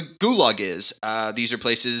much what a gulag is. These are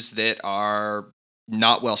places that are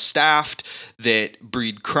not well staffed, that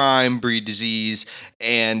breed crime, breed disease,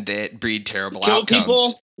 and that breed terrible Kill outcomes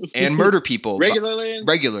people. and murder people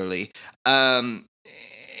regularly. And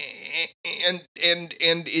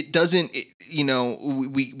it doesn't,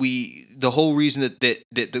 we the whole reason that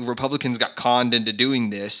the Republicans got conned into doing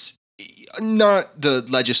this, not the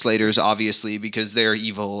legislators, obviously, because they're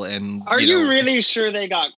evil and. Are you really sure they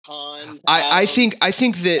got conned? I think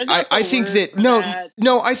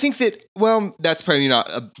well, that's probably not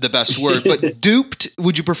the best word, but duped.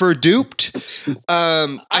 Would you prefer duped?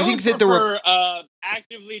 I think that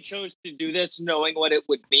actively chose to do this knowing what it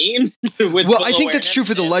would mean. Well, I think that's true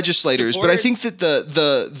for the legislators, but I think that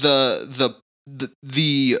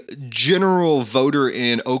the general voter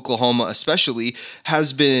in Oklahoma, especially,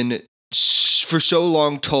 has been for so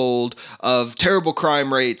long told of terrible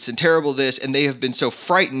crime rates and terrible this, and they have been so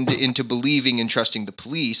frightened into believing and trusting the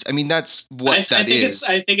police. I mean, that's what that is.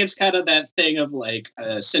 I think it's kind of that thing of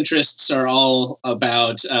centrists are all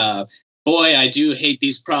about, boy, I do hate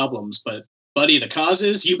these problems, but buddy, the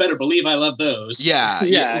causes, you better believe I love those. Yeah.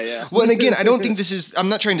 Well, and again, I don't think I'm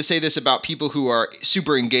not trying to say this about people who are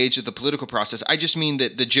super engaged with the political process. I just mean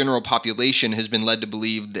that the general population has been led to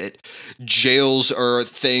believe that jails are a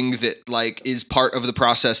thing that is part of the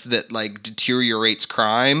process that deteriorates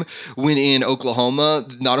crime, when in Oklahoma,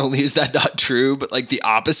 not only is that not true, but the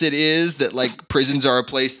opposite is that prisons are a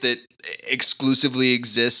place that exclusively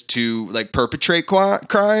exists to perpetrate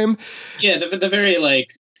crime. Yeah, the very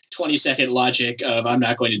 20-second logic of I'm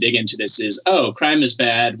not going to dig into this is, crime is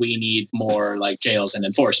bad, we need more jails and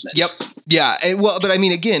enforcement. Yep. Yeah. And but I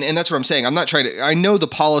mean, again, and that's what I'm saying. I'm not trying to, I know the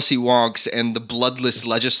policy wonks and the bloodless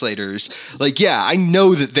legislators, I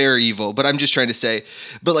know that they're evil, but I'm just trying to say,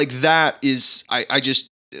 but that is, I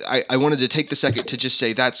wanted to take the second to just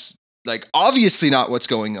say that's obviously not what's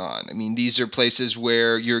going on. I mean, these are places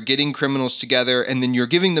where you're getting criminals together and then you're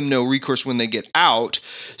giving them no recourse when they get out.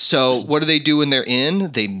 So what do they do when they're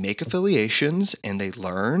in? They make affiliations and they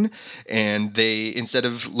learn, and they, instead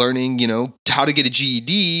of learning, how to get a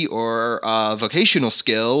GED or a vocational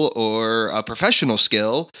skill or a professional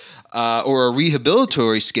skill, or a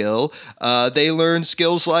rehabilitatory skill, they learn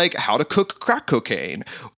skills like how to cook crack cocaine,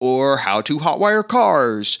 or how to hotwire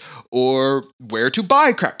cars, or where to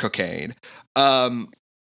buy crack cocaine. And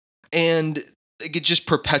it just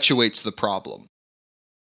perpetuates the problem.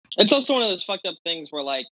 It's also one of those fucked up things where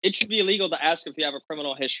it should be illegal to ask if you have a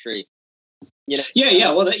criminal history. Yeah.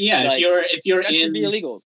 Well, if you're that should be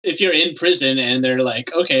illegal. If you're in prison and they're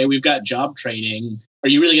okay, we've got job training, Are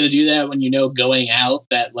you really going to do that when you know going out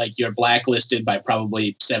that like you're blacklisted by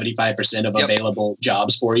probably 75% of available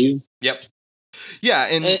jobs for you? Yep. Yeah,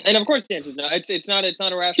 and of course the answer is no. It's not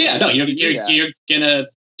a rational. Yeah, no, you're gonna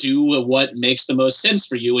do what makes the most sense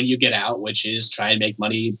for you when you get out, which is try and make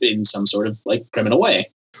money in some sort of like criminal way.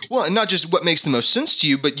 Well, and not just what makes the most sense to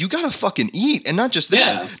you, but you gotta fucking eat. And not just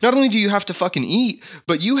that. Yeah. Not only do you have to fucking eat,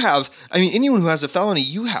 but you have, I mean, anyone who has a felony,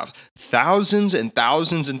 you have thousands and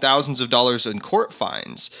thousands and thousands of dollars in court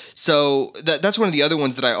fines. So that's one of the other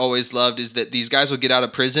ones that I always loved is that these guys will get out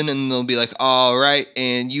of prison and they'll be like, all right,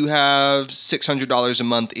 and you have $600 a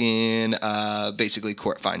month in basically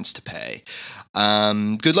court fines to pay.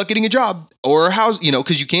 Good luck getting a job or house,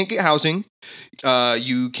 because you can't get housing.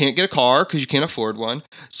 You can't get a car because you can't afford one.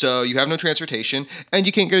 So you have no transportation and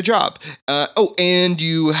you can't get a job. And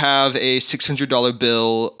you have a $600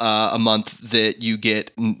 bill a month that you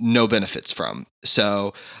get no benefits from.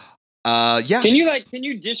 So, yeah. Can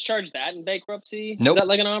you discharge that in bankruptcy? Nope. Is that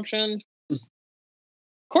like an option?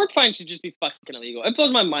 Court fines should just be fucking illegal. It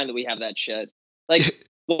blows my mind that we have that shit. Like,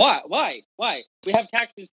 why? We have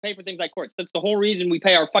taxes to pay for things like courts. That's the whole reason we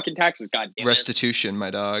pay our fucking taxes, goddamn. Restitution, my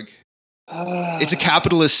dog. It's a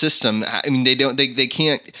capitalist system. I mean, they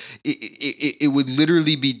can't. It would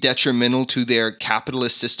literally be detrimental to their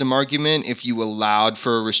capitalist system argument if you allowed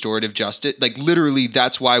for restorative justice. Like literally,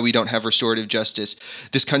 that's why we don't have restorative justice.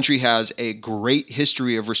 This country has a great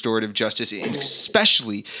history of restorative justice,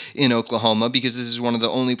 especially in Oklahoma, because this is one of the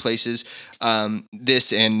only places.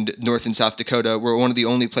 This and North and South Dakota were one of the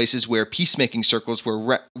only places where peacemaking circles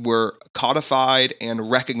were codified and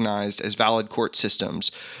recognized as valid court systems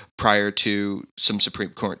prior to some Supreme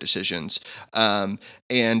Court decisions. And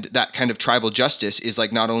that kind of tribal justice is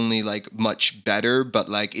like not only like much better, but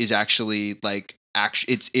like is actually like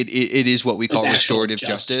it is what we call restorative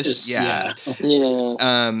justice. Yeah.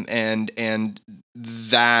 And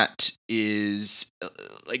that is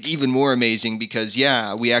like even more amazing because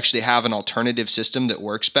we actually have an alternative system that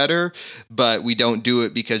works better, but we don't do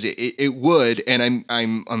it because it would, and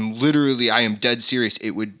I'm literally, I am dead serious.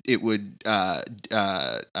 It would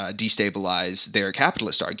destabilize their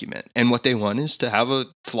capitalist argument, and what they want is to have a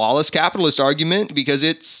flawless capitalist argument because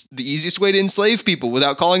it's the easiest way to enslave people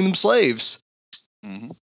without calling them slaves.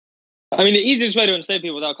 Mm-hmm. I mean, the easiest way to enslave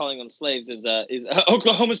people without calling them slaves is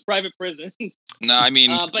Oklahoma's private prison. No, I mean,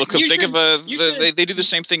 they do the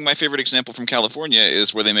same thing. My favorite example from California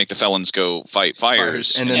is where they make the felons go fight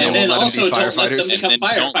fires, and then they won't let them be firefighters. Don't let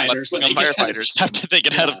them become firefighters after they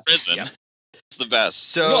get out of prison. Yeah. It's the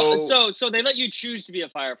best. So they let you choose to be a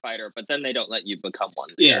firefighter, but then they don't let you become one.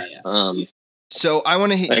 Yeah. So I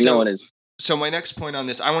want to hit. No one is. So my next point on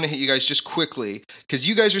this, I want to hit you guys just quickly because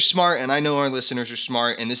you guys are smart and I know our listeners are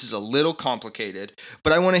smart and this is a little complicated,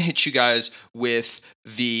 but I want to hit you guys with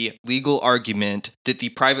the legal argument that the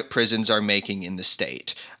private prisons are making in the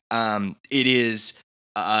state. It is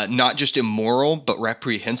not just immoral, but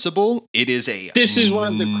reprehensible. It is This is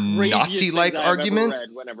one of the craziest Nazi-like things argument. I've ever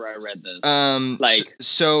read whenever I read this.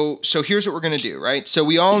 So here's what we're going to do, right? So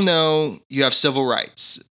we all know you have civil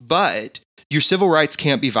rights, but your civil rights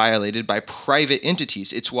can't be violated by private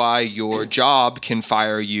entities. It's why your job can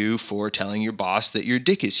fire you for telling your boss that your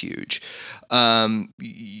dick is huge. You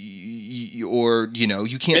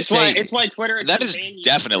can't say... It's why Twitter... That is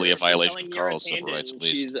definitely a violation of Carl's civil rights, at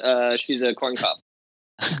least. She's a corn cob.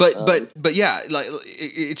 But yeah, like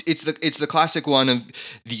it's the classic one of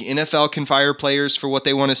the NFL can fire players for what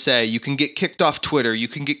they want to say. You can get kicked off Twitter, you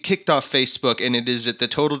can get kicked off Facebook, and it is at the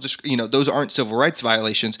total. Those aren't civil rights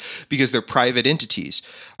violations because they're private entities.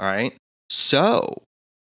 All right, so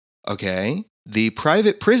the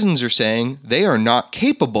private prisons are saying they are not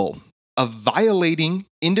capable of violating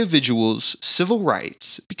individuals' civil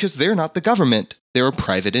rights because they're not the government; they're a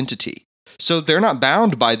private entity, so they're not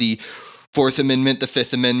bound by the Fourth Amendment, the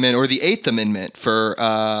Fifth Amendment, or the Eighth Amendment for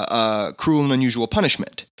cruel and unusual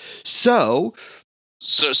punishment. So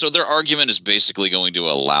their argument is basically going to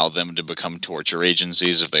allow them to become torture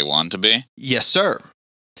agencies if they want to be? Yes, sir.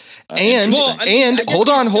 And hold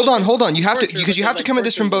on. You have to come at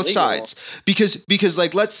this from both sides because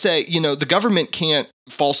like let's say the government can't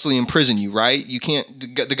falsely imprison you, right? You can't.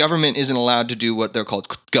 The government isn't allowed to do what they're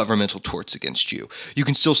called governmental torts against you. You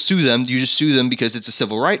can still sue them. You just sue them because it's a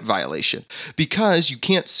civil right violation. Because you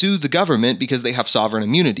can't sue the government because they have sovereign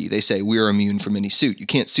immunity. They say we're immune from any suit. You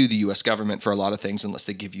can't sue the U.S. government for a lot of things unless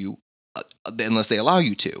they give you, unless they allow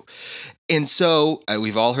you to. And so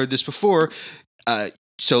we've all heard this before.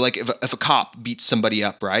 So like if a cop beats somebody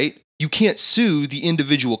up, right? You can't sue the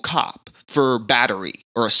individual cop for battery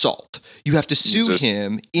or assault. You have to sue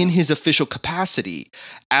him in his official capacity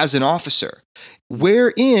as an officer,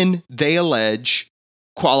 wherein they allege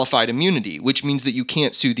qualified immunity, which means that you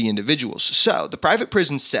can't sue the individuals. So the private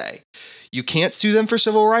prisons say you can't sue them for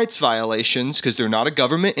civil rights violations because they're not a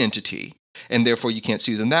government entity, and therefore you can't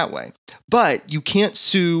sue them that way. But you can't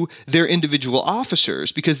sue their individual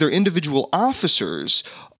officers because their individual officers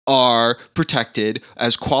are protected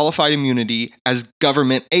as qualified immunity as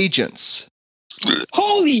government agents.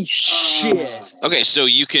 Holy shit. Okay, so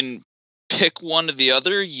you can pick one or the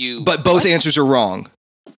other. But both answers are wrong.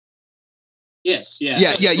 Yes, yeah.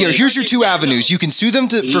 Yeah. Here's your two avenues. You can sue them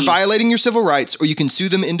for violating your civil rights, or you can sue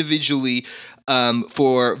them individually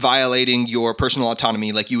for violating your personal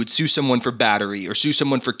autonomy, like you would sue someone for battery or sue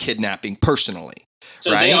someone for kidnapping personally.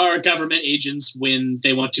 So right? They are government agents when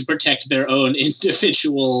they want to protect their own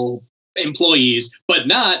individual employees, but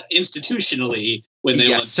not institutionally when they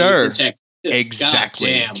want to protect.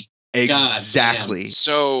 Exactly. God damn. Exactly.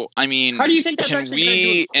 So, I mean, how do you think that's can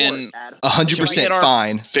we in 100%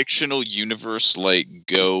 fine fictional universe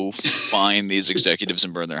go find these executives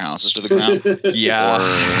and burn their houses to the ground? Yeah.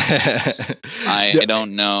 I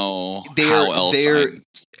don't know how else.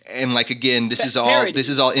 And again, this is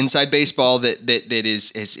all inside baseball that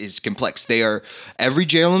is complex. Every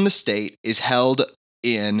jail in the state is held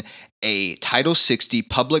in a Title 60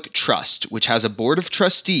 public trust, which has a board of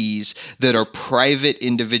trustees that are private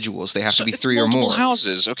individuals. They have to be three or more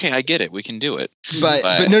houses. Okay, I get it. We can do it. But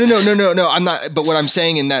no. I'm not. But what I'm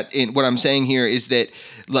saying what I'm saying here is that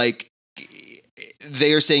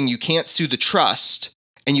they are saying you can't sue the trust.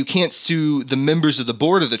 And you can't sue the members of the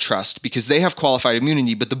board of the trust because they have qualified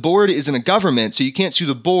immunity, but the board isn't a government, so you can't sue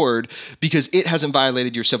the board because it hasn't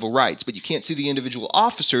violated your civil rights. But you can't sue the individual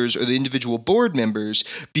officers or the individual board members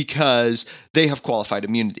because they have qualified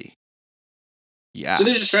immunity. Yeah. So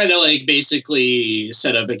they're just trying to basically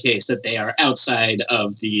set up a case that they are outside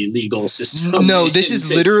of the legal system. No, this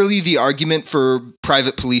is literally the argument for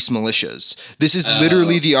private police militias. This is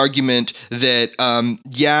literally the argument that,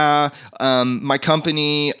 my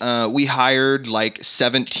company, we hired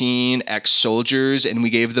 17 ex-soldiers and we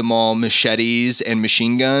gave them all machetes and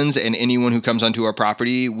machine guns, and anyone who comes onto our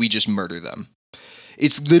property, we just murder them.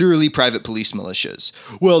 It's literally private police militias.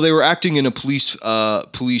 Well, they were acting in a police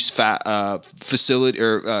facility,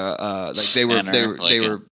 or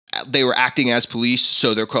they were acting as police,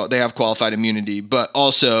 so they have qualified immunity. But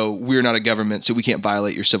also, we're not a government, so we can't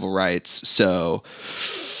violate your civil rights. So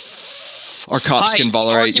our cops can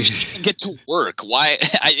violate you. Get to work. Why?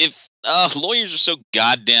 Lawyers are so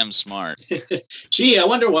goddamn smart. Gee, I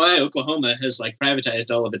wonder why Oklahoma has privatized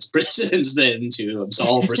all of its prisons then to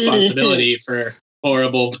absolve responsibility for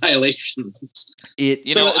horrible violations.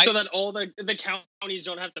 So that all the counties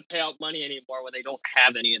don't have to pay out money anymore when they don't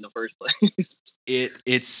have any in the first place.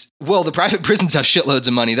 The private prisons have shitloads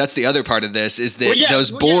of money. That's the other part of this, is that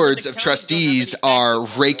those boards of trustees are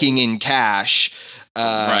raking in cash.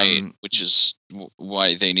 Right, which is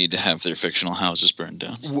why they need to have their fictional houses burned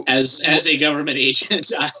down. As a government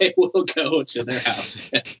agent, I will go to their house.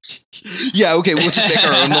 Yeah, okay, we'll just make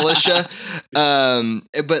our own militia.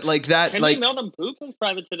 But that, can we mail them poop as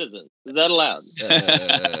private citizens? Is that allowed?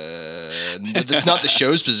 That's not the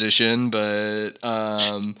show's position, but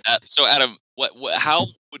so Adam, how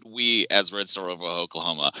would we, as Red Star over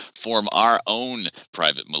Oklahoma, form our own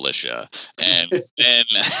private militia and then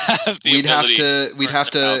have the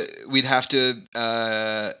we'd have to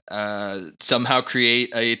somehow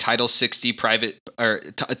create a Title 60 private or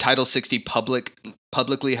a Title 60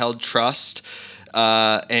 publicly held trust.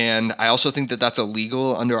 And I also think that that's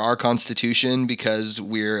illegal under our constitution because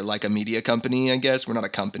we're a media company, I guess. We're not a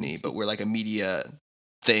company, but we're a media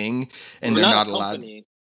thing, and they're not allowed.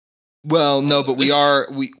 Well, no, but we are.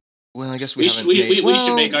 I guess we should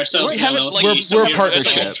make ourselves we're a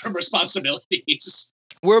partnership from responsibilities.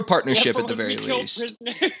 We're a partnership at the very least.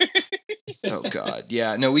 Oh God,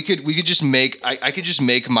 yeah. No, we could just make. I could just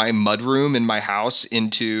make my mudroom in my house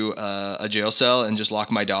into a jail cell and just lock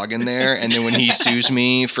my dog in there. And then when he sues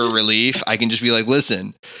me for relief, I can just be like,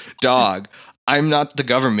 "Listen, dog, I'm not the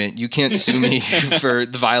government. You can't sue me for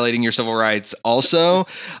violating your civil rights. Also,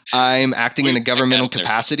 I'm acting in a governmental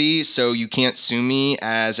capacity, so you can't sue me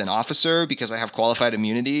as an officer because I have qualified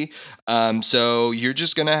immunity. So you're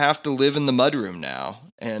just gonna have to live in the mudroom now."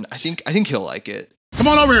 And I think he'll like it. Come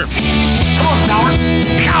on over here. Come on, coward.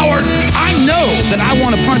 Coward! I know that I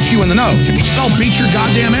want to punch you in the nose. I'll beat your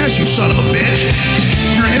goddamn ass, you son of a bitch.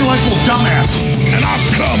 You're an intellectual dumbass. And I'm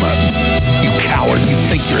coming. You coward. You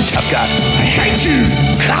think you're a tough guy. I hate you,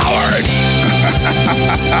 coward.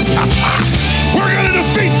 We're going to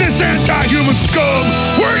defeat this anti-human scum.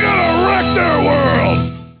 We're going to wreck their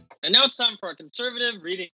world. And now it's time for our conservative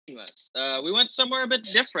reading list. We went somewhere a bit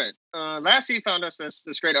different. Lassie found us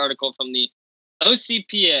this great article from the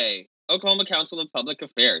OCPA, Oklahoma Council of Public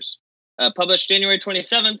Affairs, published January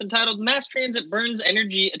 27th, entitled "Mass Transit Burns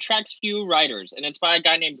Energy, Attracts Few Riders," and it's by a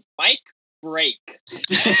guy named Mike Brake.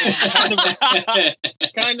 kind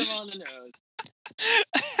of on the nose.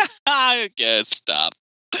 I guess stop.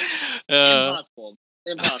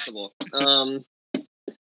 Impossible.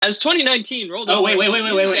 As 2019 rolled Oh, over.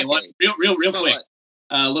 wait. What? Real quick.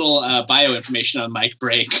 Little bio information on Mike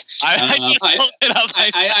Brake.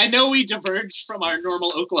 I know we diverged from our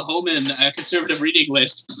normal Oklahoman conservative reading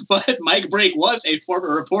list, but Mike Brake was a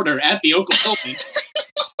former reporter at the Oklahoman.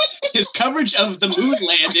 His coverage of the moon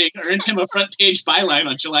landing earned him a front-page byline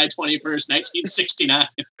on July 21st, 1969.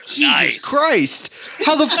 Jesus Christ!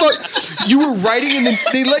 How the fuck? You were writing and then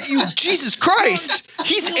they let you... Jesus Christ!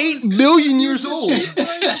 He's 8 million years old!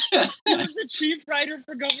 He was the chief writer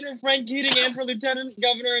for Governor Frank Keating and for Lieutenant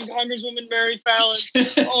Governor and Congresswoman Mary Fallon.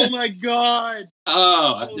 Oh my God!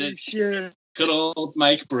 Oh, holy shit! Good old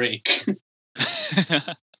Mike Brake.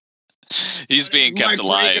 He's being kept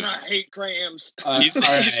alive. And I hate clams. He's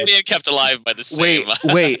being kept alive by the same.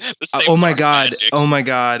 Wait. the same Oh my dark God. magic. Oh my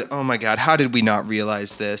God. Oh my God. How did we not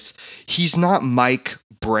realize this? He's not Mike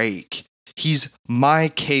Brake. He's my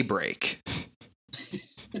K Brake.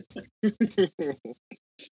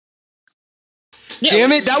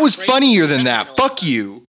 Damn it. That was funnier than that. Fuck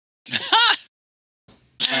you. All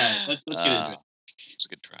right, let's get into it. It's a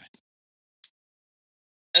good try.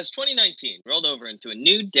 As 2019 rolled over into a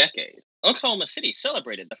new decade, Oklahoma City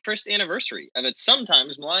celebrated the first anniversary of its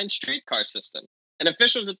sometimes maligned streetcar system, and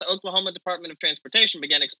officials at the Oklahoma Department of Transportation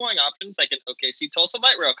began exploring options like an OKC-Tulsa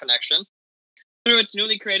light rail connection through its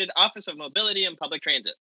newly created Office of Mobility and Public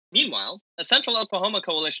Transit. Meanwhile, a central Oklahoma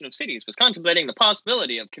coalition of cities was contemplating the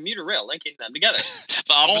possibility of commuter rail linking them together.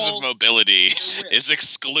 The Office of Mobility is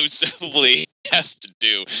exclusively has to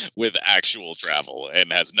do with actual travel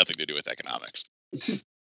and has nothing to do with economics.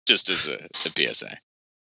 Just as a PSA.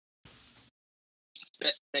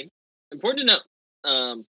 Important to note,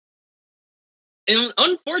 and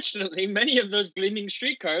unfortunately, many of those gleaming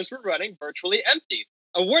streetcars were running virtually empty,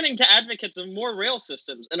 a warning to advocates of more rail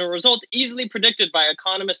systems, and a result easily predicted by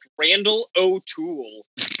economist Randall O'Toole,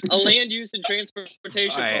 a land use and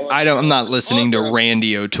transportation. I'm not listening to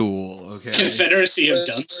Randy O'Toole. Okay. Confederacy of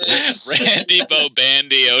Dunces. Randy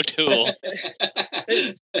Bobandy O'Toole.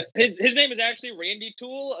 His name is actually Randy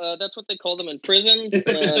Toole. That's what they called him in prison.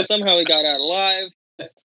 Somehow he got out alive.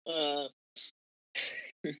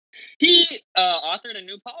 He authored a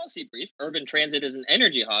new policy brief, Urban Transit is an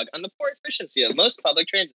Energy Hog, on the poor efficiency of most public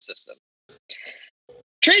transit systems.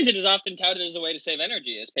 Transit is often touted as a way to save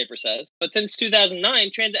energy, as paper says, but since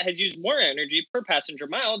 2009, transit has used more energy per passenger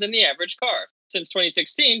mile than the average car. Since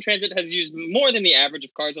 2016, transit has used more than the average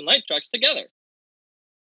of cars and light trucks together.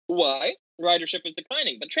 Why? Ridership is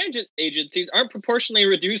declining, but transit agencies aren't proportionally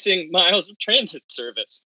reducing miles of transit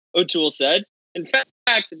service, O'Toole said. In fact,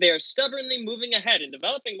 they are stubbornly moving ahead and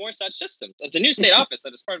developing more such systems, as the new state office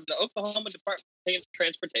that is part of the Oklahoma Department of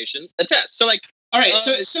Transportation attests. So, all right,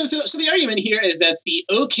 so the argument here is that the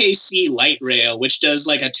OKC light rail, which does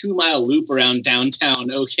like a 2-mile loop around downtown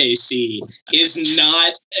OKC, is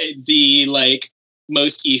not the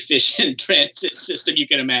most efficient transit system you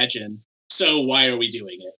can imagine. So why are we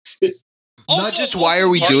doing it? Not just why are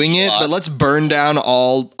we doing it, but let's burn down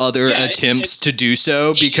all other attempts to do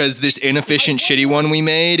so, because this inefficient, shitty one we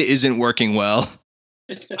made isn't working well.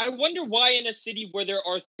 I wonder why in a city where there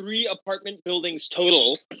are 3 apartment buildings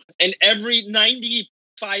total, and every 95%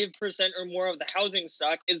 or more of the housing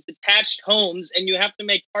stock is detached homes, and you have to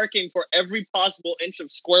make parking for every possible inch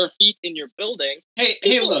of square feet in your building.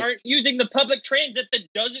 People aren't using the public transit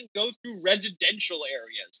that doesn't go through residential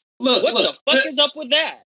areas. What the fuck is up with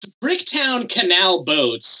that? Bricktown canal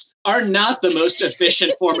boats are not the most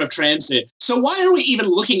efficient form of transit. So why are we even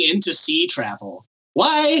looking into sea travel?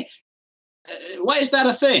 Why is that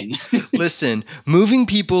a thing? Listen, moving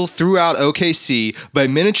people throughout OKC by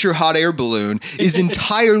miniature hot air balloon is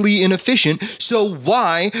entirely inefficient, so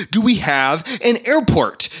why do we have an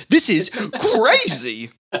airport? This is crazy.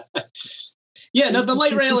 Yeah, no, the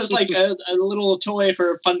light rail is like a little toy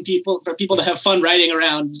for people to have fun riding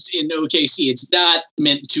around in OKC. It's not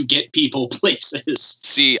meant to get people places.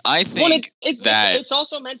 See, I think it's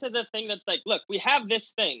also meant as a thing that's like, look, we have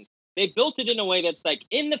this thing. They built it in a way that's like,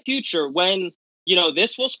 in the future, when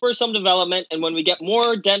this will spur some development, and when we get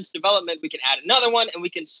more dense development, we can add another one, and we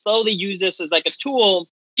can slowly use this as like a tool.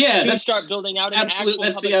 Yeah, to start building out. Absolutely,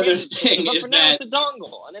 that's the other thing. But for now, it's a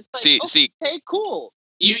dongle, and it's like, okay, cool.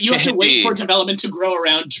 You have to wait for development to grow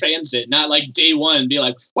around transit, not like day one be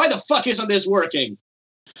like, why the fuck isn't this working?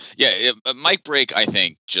 Mike Brake, I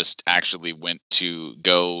think, just actually went to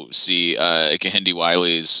go see Kehinde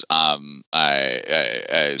Wiley's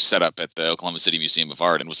setup at the Oklahoma City Museum of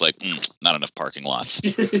Art and was like, not enough parking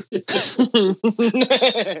lots.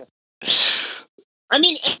 I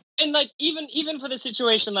mean, and like even for the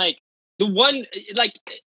situation, like the one, like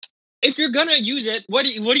if you're gonna use it, what are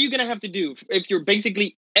you gonna have to do if you're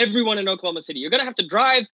basically everyone in Oklahoma City? You're gonna have to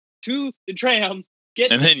drive to the tram.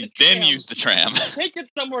 Then use the tram. Take it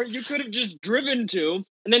somewhere you could have just driven to,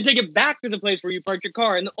 and then take it back to the place where you parked your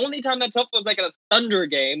car. And the only time that's helpful is like at a Thunder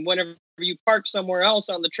game, whenever you park somewhere else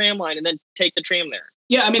on the tram line and then take the tram there.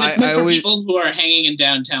 Yeah, I mean, it's meant for people who are hanging in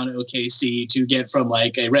downtown OKC to get from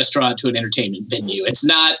like a restaurant to an entertainment venue. It's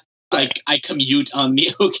not like I commute on the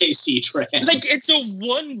OKC tram. Like it's a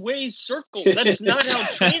one-way circle. That's not how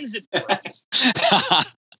transit works.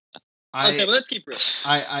 Okay, well, let's keep real.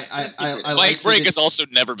 Mike Brake has also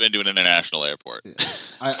never been to an international airport.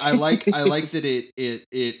 I like that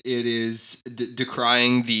it is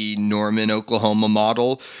decrying the Norman, Oklahoma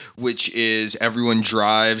model, which is everyone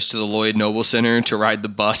drives to the Lloyd Noble Center to ride the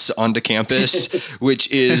bus onto campus,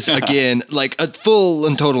 which is again like a full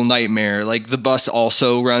and total nightmare. Like the bus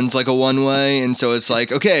also runs like a one-way, and so it's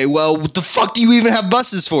like, okay, well, what the fuck do you even have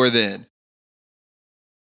buses for then?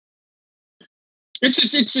 It's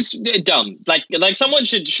just dumb. Like someone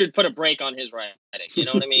should put a brake on his writing. You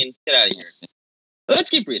know what I mean? Get out of here. But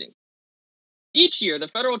let's keep reading. Each year, the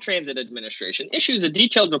Federal Transit Administration issues a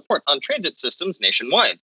detailed report on transit systems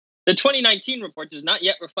nationwide. The 2019 report does not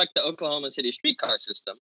yet reflect the Oklahoma City streetcar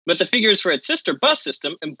system, but the figures for its sister bus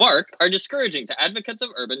system, Embark, are discouraging to advocates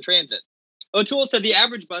of urban transit. O'Toole said the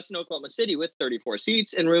average bus in Oklahoma City, with 34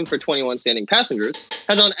 seats and room for 21 standing passengers,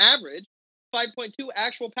 has on average 5.2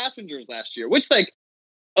 actual passengers last year, which, like,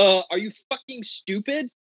 are you fucking stupid?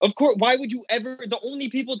 Of course, why would you ever? The only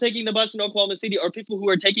people taking the bus in Oklahoma City are people who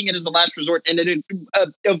are taking it as a last resort, and a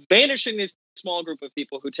vanishingly small group of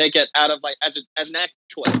people who take it out of like as an act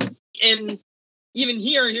choice. And even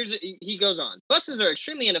he goes on. Buses are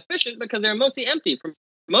extremely inefficient because they're mostly empty for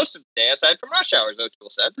most of the day, aside from rush hours, O'Toole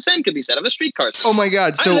said. The same could be said of the streetcar system. Oh my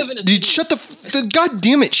God! So, shut the God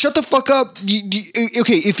damn it! Shut the fuck up!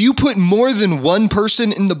 Okay, if you put more than one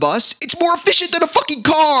person in the bus, it's more efficient than a fucking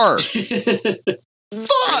car.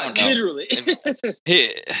 Fuck! Literally.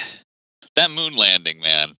 That moon landing,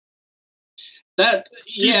 man. That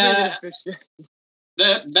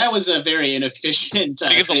was a very inefficient. I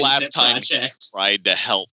think it's the last time project. he tried to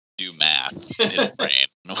help do math in his brain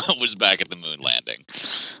was back at the moon landing.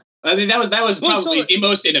 I mean, that was probably the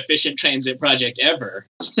most inefficient transit project ever.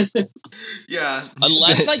 Yeah,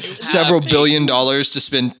 unless like several $1 billion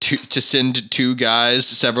to send two guys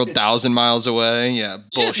several thousand miles away. Yeah,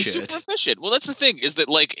 bullshit. Yeah, super efficient. Well, that's the thing is that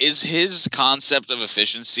like is his concept of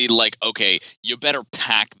efficiency like okay, you better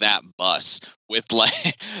pack that bus with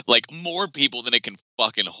like more people than it can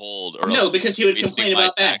fucking hold. Or no, because he would complain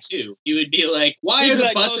about that too. He would be like, "Why are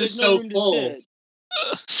the buses so full?"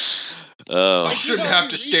 I shouldn't have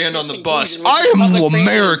to stand on the bus. I am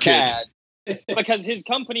American. Because his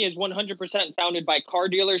company is 100% founded by car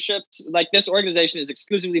dealerships. Like this organization is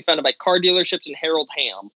exclusively founded by car dealerships and Harold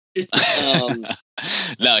Hamm.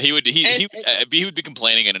 No, he would be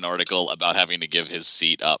complaining in an article about having to give his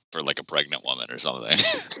seat up for like a pregnant woman or something.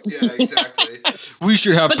 Yeah, exactly. We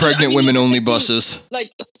should have pregnant women only buses.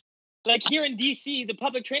 Like here in DC, the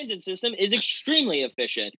public transit system is extremely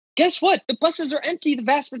efficient. Guess what? The buses are empty the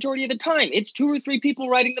vast majority of the time. It's 2 or 3 people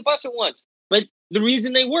riding the bus at once. But the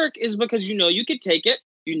reason they work is because you could take it,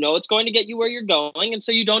 it's going to get you where you're going, and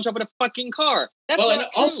so you don't jump in a fucking car. That's not true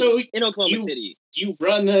also in Oklahoma City. You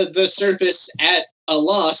run the service at a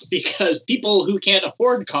loss because people who can't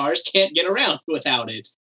afford cars can't get around without it.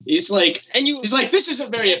 He's like, this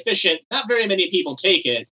isn't very efficient. Not very many people take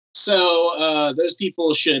it. So those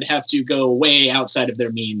people should have to go way outside of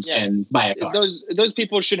their means and buy a car. Those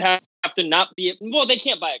people should have to not be. Well, they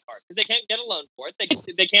can't buy a car because they can't get a loan for it.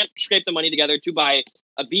 They can't scrape the money together to buy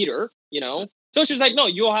a beater. So she's like, no,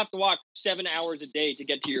 you'll have to walk 7 hours a day to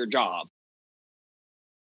get to your job.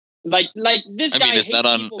 Like this guy. I mean, is that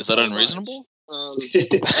unreasonable? I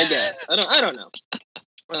guess I don't know.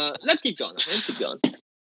 Let's keep going.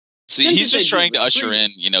 See, he's just trying to usher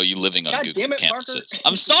in, you living on Google campuses.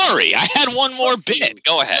 I'm sorry, I had one more bit.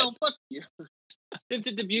 Go ahead. No, fuck you. Since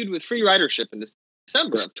it debuted with free ridership in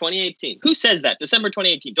December of 2018. Who says that? December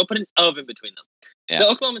 2018. Don't put an of in between them. Yeah. The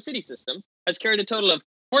Oklahoma City system has carried a total of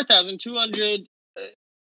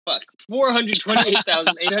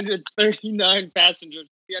 428,839 passengers at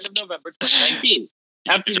the end of November 2019.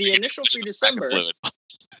 After the initial free December.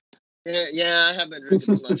 Yeah, I haven't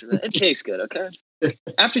drinking as much of it. It tastes good, okay?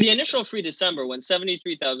 After the initial free December, when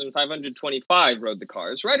 73,525 rode the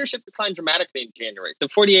cars, ridership declined dramatically in January to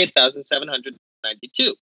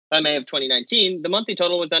 48,792. By May of 2019, the monthly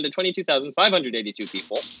total was down to 22,582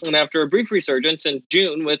 people. And after a brief resurgence in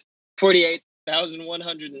June with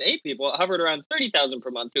 48,108 people, it hovered around 30,000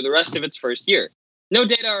 per month through the rest of its first year. No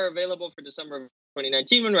data are available for December of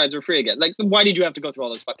 2019 when rides were free again. Like, why did you have to go through all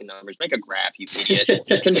those fucking numbers? Make a graph, you idiot.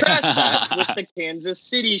 Contrast that with the Kansas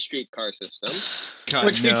City streetcar system,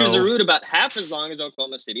 which features a route about half as long as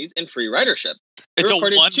Oklahoma City's and free ridership. It's a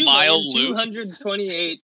 1 mile loop.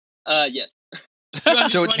 228, yes.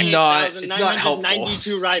 So it's not helpful.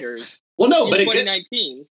 92 riders. Well, no, in but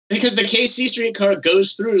 2019. Because the KC streetcar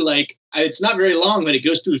goes through, like, it's not very long, but it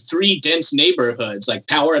goes through 3 dense neighborhoods, like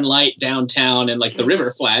Power and Light downtown and, like, the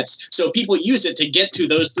River Flats. So people use it to get to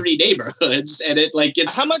those 3 neighborhoods, and it, like,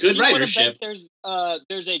 gets good ridership.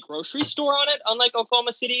 There's a grocery store on it, unlike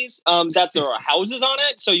Oklahoma City's, that there are houses on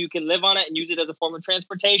it, so you can live on it and use it as a form of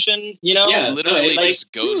transportation, you know? Yeah, literally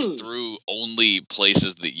just goes through only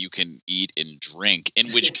places that you can eat and drink, in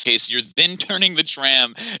which case you're then turning the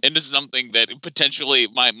tram into something that potentially,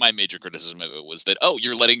 my major criticism of it was that,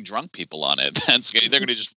 you're letting drunk people on it. They're going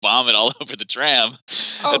to just vomit all over the tram.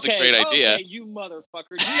 That's a great idea. Okay, you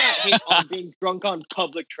motherfucker. Do not hate on being drunk on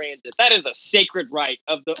public transit. That is a sacred right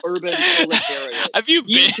of the urban proletariat. Have you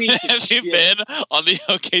been on the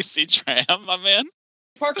OKC tram, my man?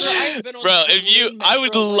 Parker, I've been on I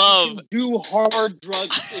would love to do hard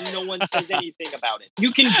drugs and no one says anything about it.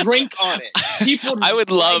 You can drink on it. People I would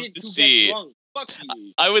love to see. Fuck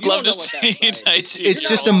you. I would love to see. It's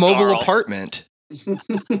just a mobile apartment. I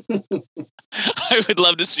would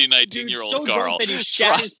love to see 19-year-old Carl that he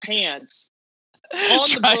shat his pants on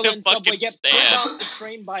the Berlin subway, get put off the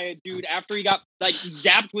train by a dude after he got like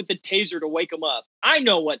zapped with the taser to wake him up. I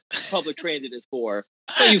know what public transit is for.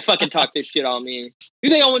 Don't you fucking talk this shit on me. You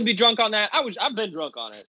think I wouldn't be drunk on that? I've been drunk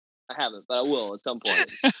on it. I haven't, but I will at some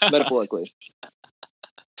point, metaphorically.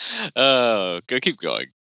 Oh, keep going.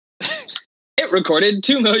 It recorded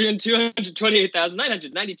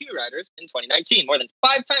 2,228,992 riders in 2019, more than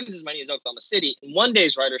 5 times as many as Oklahoma City. And one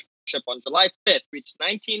day's ridership on July 5th reached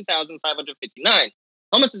 19,559,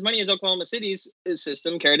 almost as many as Oklahoma City's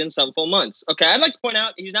system carried in some full months. Okay, I'd like to point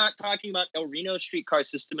out he's not talking about El Reno streetcar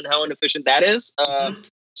system and how inefficient that is.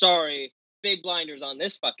 Sorry, big blinders on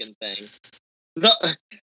this fucking thing.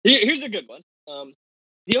 Here's a good one.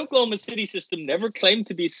 The Oklahoma City system never claimed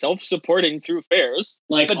to be self-supporting through fares.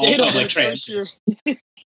 Like all public transit.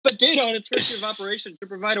 But data on its first year of operation should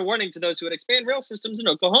provide a warning to those who would expand rail systems in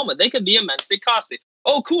Oklahoma. They could be immensely costly.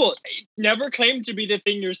 Oh, cool. It never claimed to be the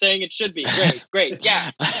thing you're saying it should be. Great.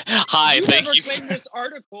 Yeah. Hi, thank you. You never claimed this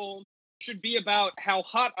article should be about how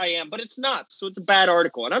hot I am, but it's not. So it's a bad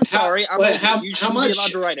article. And I'm sorry. You shouldn't be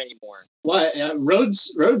allowed to write anymore. What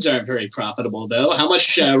roads aren't very profitable, though. How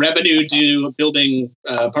much revenue do building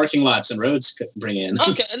parking lots and roads bring in?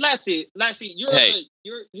 Okay, Lassie, you're I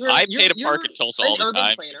pay to park in Tulsa all the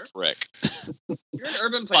time. Frick. You're an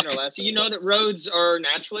urban planner, Lassie. You know that roads are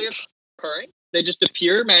naturally occurring. They just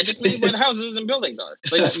appear magically where the houses and buildings are.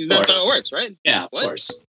 Like, that's how it works, right? Yeah, of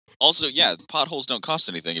course. Also, potholes don't cost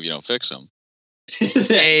anything if you don't fix them.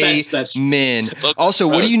 Amen. Also,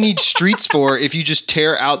 what do you need streets for if you just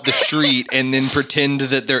tear out the street and then pretend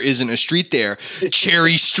that there isn't a street there?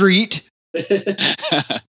 Cherry Street.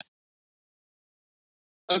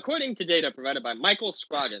 According to data provided by Michael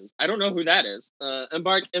Scroggins, I don't know who that is,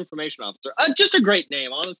 Embark Information Officer. Just a great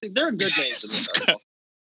name, honestly. There are good names in this article.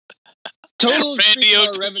 Total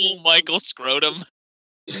Radio revenue. Michael Scrotum.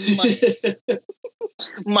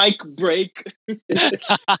 Mike Break.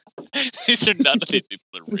 These are none of these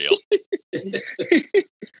people are real.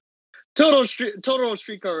 Total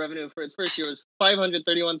streetcar revenue for its first year was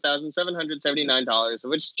 $531,779, of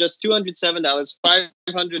which just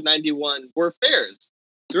 $207,591 were fares.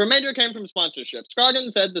 The remainder came from sponsorship.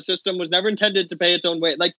 Scroggins said the system was never intended to pay its own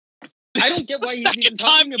way. Like, I don't get why he's even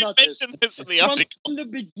talking about this. In the article. From the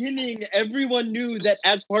beginning, everyone knew that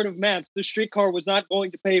as part of MAPS, the streetcar was not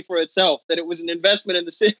going to pay for itself, that it was an investment in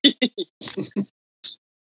the city.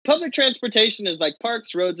 Public transportation is like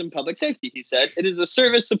parks, roads, and public safety, he said. It is a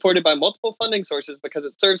service supported by multiple funding sources because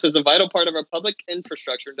it serves as a vital part of our public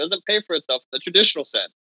infrastructure and doesn't pay for itself in the traditional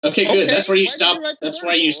sense. Okay, good. That's where you stop. That's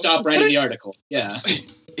where you stop writing the article. Yeah.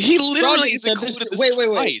 He literally is included this Wait.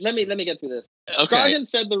 twice. Let me get through this. Okay. Scroggins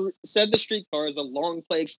said the streetcar is a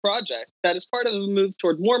long-plagued project that is part of a move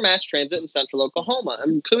toward more mass transit in central Oklahoma,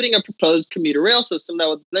 including a proposed commuter rail system that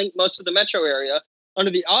would link most of the metro area under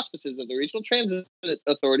the auspices of the Regional Transit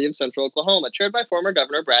Authority of Central Oklahoma, chaired by former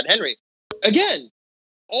Governor Brad Henry. Again,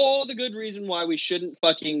 all the good reason why we shouldn't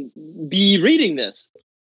fucking be reading this.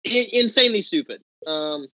 Insanely stupid.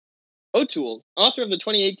 O'Toole, author of the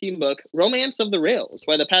 2018 book Romance of the Rails,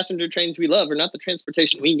 Why the Passenger Trains We Love Are Not the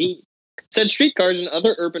Transportation We Need, said streetcars and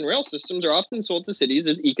other urban rail systems are often sold to cities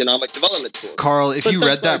as economic development tools. Carl, if you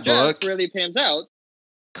read that book, really pans out.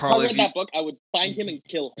 Carl, if I read that book, I would find him and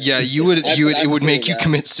kill him. Yeah, it would make you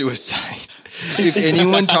commit suicide. If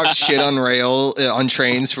anyone talks shit on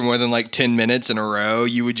trains for more than like 10 minutes in a row,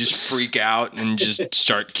 you would just freak out and just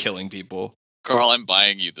start killing people. Carl, I'm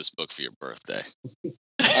buying you this book for your birthday.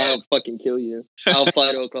 I'll fucking kill you. I'll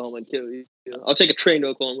fly to Oklahoma and kill you. I'll take a train to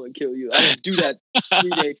Oklahoma and kill you. I'll do that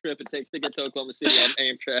 3-day trip it takes to get to Oklahoma City on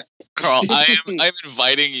Amtrak. Carl, I'm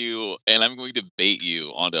inviting you, and I'm going to bait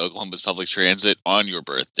you onto Oklahoma's public transit on your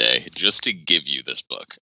birthday just to give you this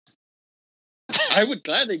book. I would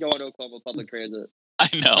gladly go on Oklahoma public transit. I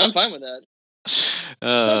know. I'm fine with that.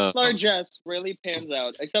 Such largesse rarely pans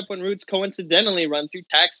out, except when routes coincidentally run through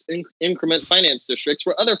tax increment finance districts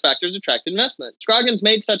where other factors attract investment. Scroggins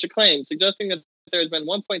made such a claim, suggesting that there has been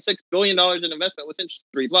 $1.6 billion in investment within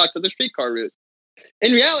 3 blocks of the streetcar route.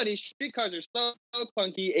 In reality, streetcars are slow,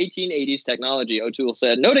 clunky 1880s technology, O'Toole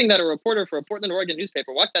said, noting that a reporter for a Portland, Oregon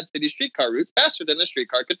newspaper walked that city's streetcar route faster than the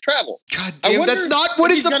streetcar could travel. God damn, that's not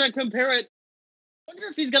what it's going to compare it. I wonder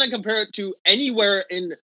if he's going to compare it to anywhere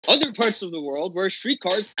in other parts of the world where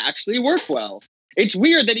streetcars actually work well. It's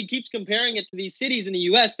weird that he keeps comparing it to these cities in the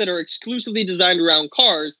U.S. that are exclusively designed around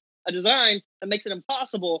cars, a design that makes it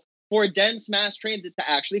impossible for dense mass transit to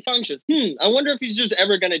actually function. I wonder if he's just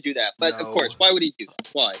ever going to do that. But of course, why would he do that?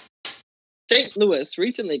 Why? St. Louis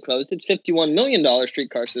recently closed its $51 million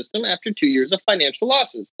streetcar system after 2 years of financial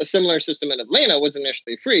losses. A similar system in Atlanta was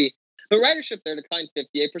initially free, but ridership there declined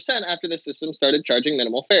 58% after the system started charging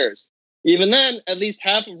minimal fares. Even then, at least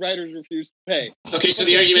half of riders refused to pay. Okay, so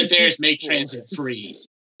the argument there is make transit free.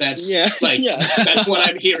 That's that's what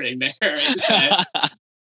I'm hearing there.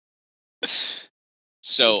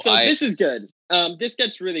 So this is good. This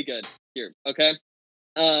gets really good here. Okay.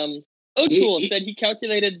 O'Toole said he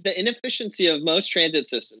calculated the inefficiency of most transit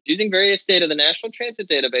systems using various data, the National Transit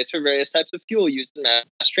Database, for various types of fuel used in mass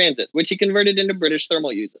transit, which he converted into British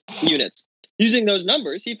thermal units. Using those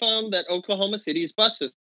numbers, he found that Oklahoma City's bus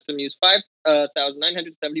system used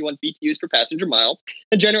 5,971 BTUs per passenger mile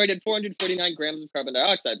and generated 449 grams of carbon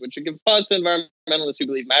dioxide, which would give pause to environmentalists who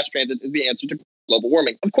believe mass transit is the answer to global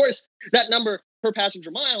warming. Of course, that number per passenger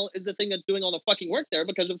mile is the thing that's doing all the fucking work there,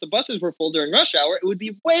 because if the buses were full during rush hour, it would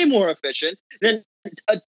be way more efficient than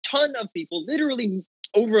a ton of people, literally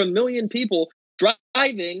over 1 million people,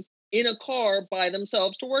 driving in a car by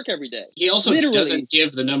themselves to work every day. He also doesn't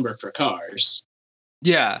give the number for cars.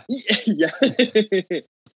 Yeah. Yeah.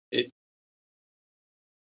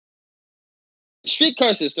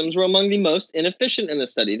 Streetcar systems were among the most inefficient in the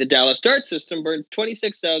study. The Dallas DART system burned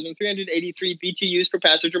 26,383 BTUs per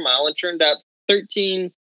passenger mile and churned out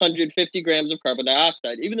 1,350 grams of carbon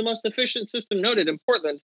dioxide. Even the most efficient system noted in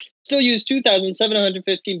Portland still used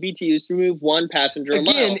 2,715 BTUs to remove 1 passenger a mile.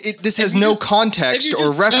 Again, this has no context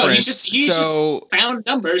or reference. He just found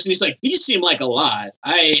numbers and he's like, these seem like a lot.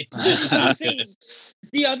 This is not good.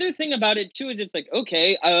 The other thing about it too is it's like,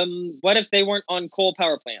 okay, what if they weren't on coal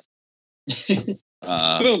power plant?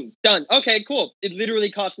 Boom, done. Okay, cool. It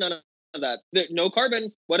literally costs none of that. No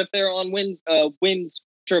carbon. What if they're on wind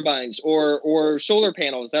turbines or solar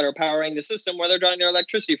panels that are powering the system where they're drawing their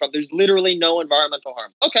electricity from? There's literally no environmental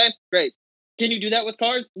harm. Okay, great. Can you do that with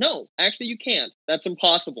cars? No, actually you can't. That's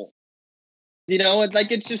impossible. You know,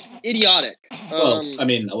 it's just idiotic. Well, I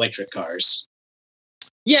mean, electric cars.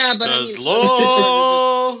 Yeah, but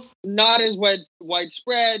not as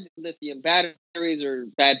widespread. Lithium batteries are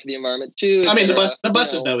bad for the environment too. I mean, the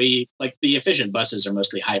buses though, the efficient buses are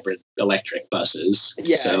mostly hybrid electric buses.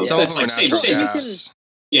 Yeah, so that's like natural gas.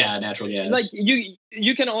 Yeah, natural gas. Like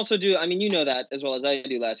you can also do. I mean, you know that as well as I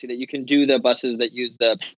do, Lassie, that you can do the buses that use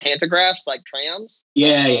the pantographs like trams.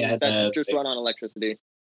 That just run on electricity.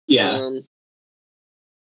 Yeah.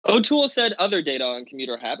 O'Toole said other data on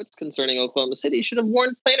commuter habits concerning Oklahoma City should have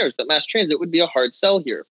warned planners that mass transit would be a hard sell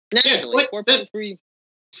here. Naturally, 4.3.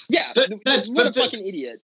 Yeah, what a fucking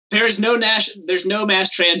idiot. There's no mass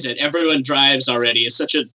transit. Everyone drives already. It's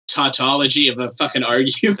such a tautology of a fucking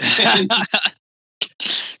argument.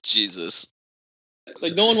 Jesus.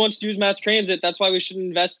 Like, no one wants to use mass transit. That's why we shouldn't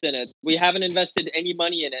invest in it. We haven't invested any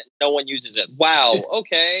money in it. No one uses it. Wow.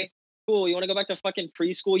 Okay. Cool. You want to go back to fucking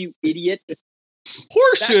preschool, you idiot?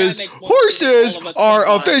 Horses are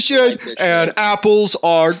efficient and apples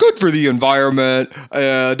are good for the environment.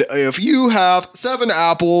 And if you have 7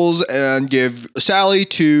 apples and give Sally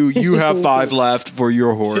 2, you have 5 left for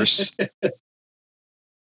your horse.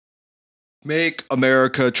 Make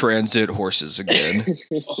America transit horses again.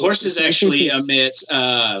 Horses actually emit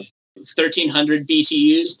 1,300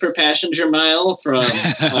 BTUs per passenger mile from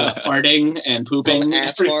farting and pooping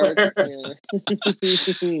everywhere. Yeah.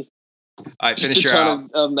 All right, finish Just a your out. ton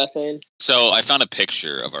of methane. So I found a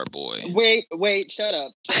picture of our boy. Wait, shut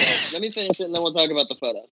up. Let me finish it and then we'll talk about the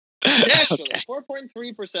photo. Actually, Okay.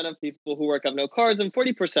 4.3% of people who work have no cars and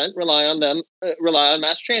 40% rely on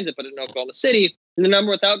mass transit, but in Oklahoma City, the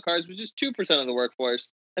number without cars was just 2% of the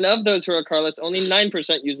workforce. And of those who are carless, only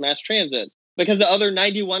 9% use mass transit because the other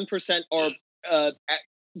 91% are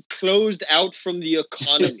closed out from the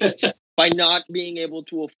economy by not being able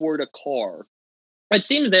to afford a car. It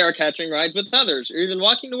seems they are catching rides with others, or even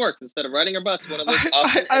walking to work instead of riding a bus. One of those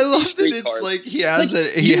I love that it's like he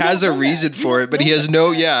has a reason for it, but he has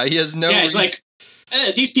no. Yeah, he has no. Yeah, it's reason.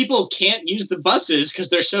 like these people can't use the buses because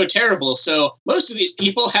they're so terrible. So most of these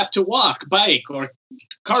people have to walk, bike, or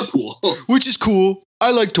carpool. Which is cool.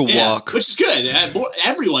 I like to Yeah, walk. which is good.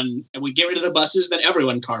 Everyone, we get rid of the buses, then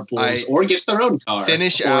everyone carpools or gets their own car.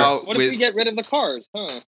 Finish Or- out What if we with get rid of the cars?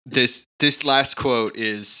 Huh? this last quote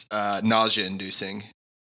is nausea-inducing.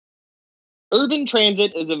 Urban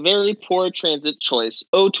transit is a very poor transit choice,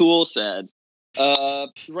 O'Toole said.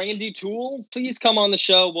 Randy Toole, please come on the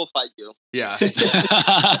show. We'll fight you. Yeah.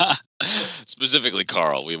 Specifically,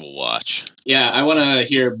 Carl, we will watch. Yeah, I want to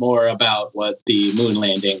hear more about what the moon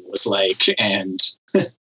landing was like and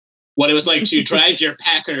what it was like to drive your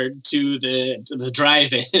Packard to the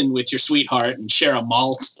drive-in with your sweetheart and share a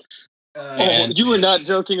malt. And- you were not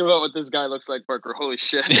joking about what this guy looks like, Parker. Holy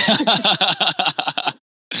shit.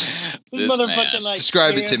 This motherfucking like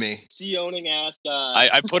Describe it to me. owning ass guy.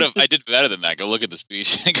 I did better than that. Go look at the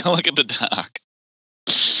speech. Go look at the doc.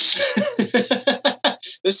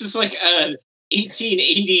 This is like a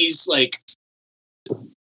 1880s like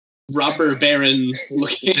robber baron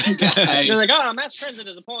looking guy. They're like, mass transit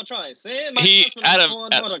is a poor choice. He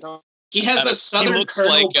has a Southern looks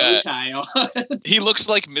Colonel like, bow tie on. He looks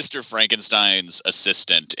like Mr. Frankenstein's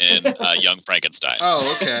assistant in Young Frankenstein.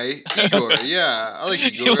 Oh, okay. Igor, yeah. I like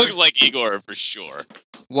He Igor. looks like Igor for sure.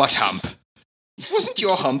 What hump? Wasn't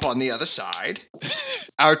your hump on the other side?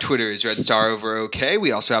 Our Twitter is RedStarOverOK.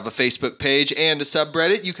 We also have a Facebook page and a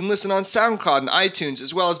subreddit. You can listen on SoundCloud and iTunes,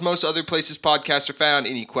 as well as most other places podcasts are found.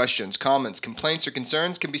 Any questions, comments, complaints, or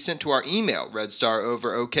concerns can be sent to our email,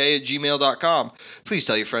 redstaroverok@gmail.com. Please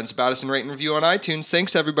tell your friends about us and rate and review on iTunes.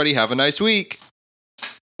 Thanks, everybody. Have a nice week.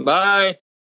 Bye.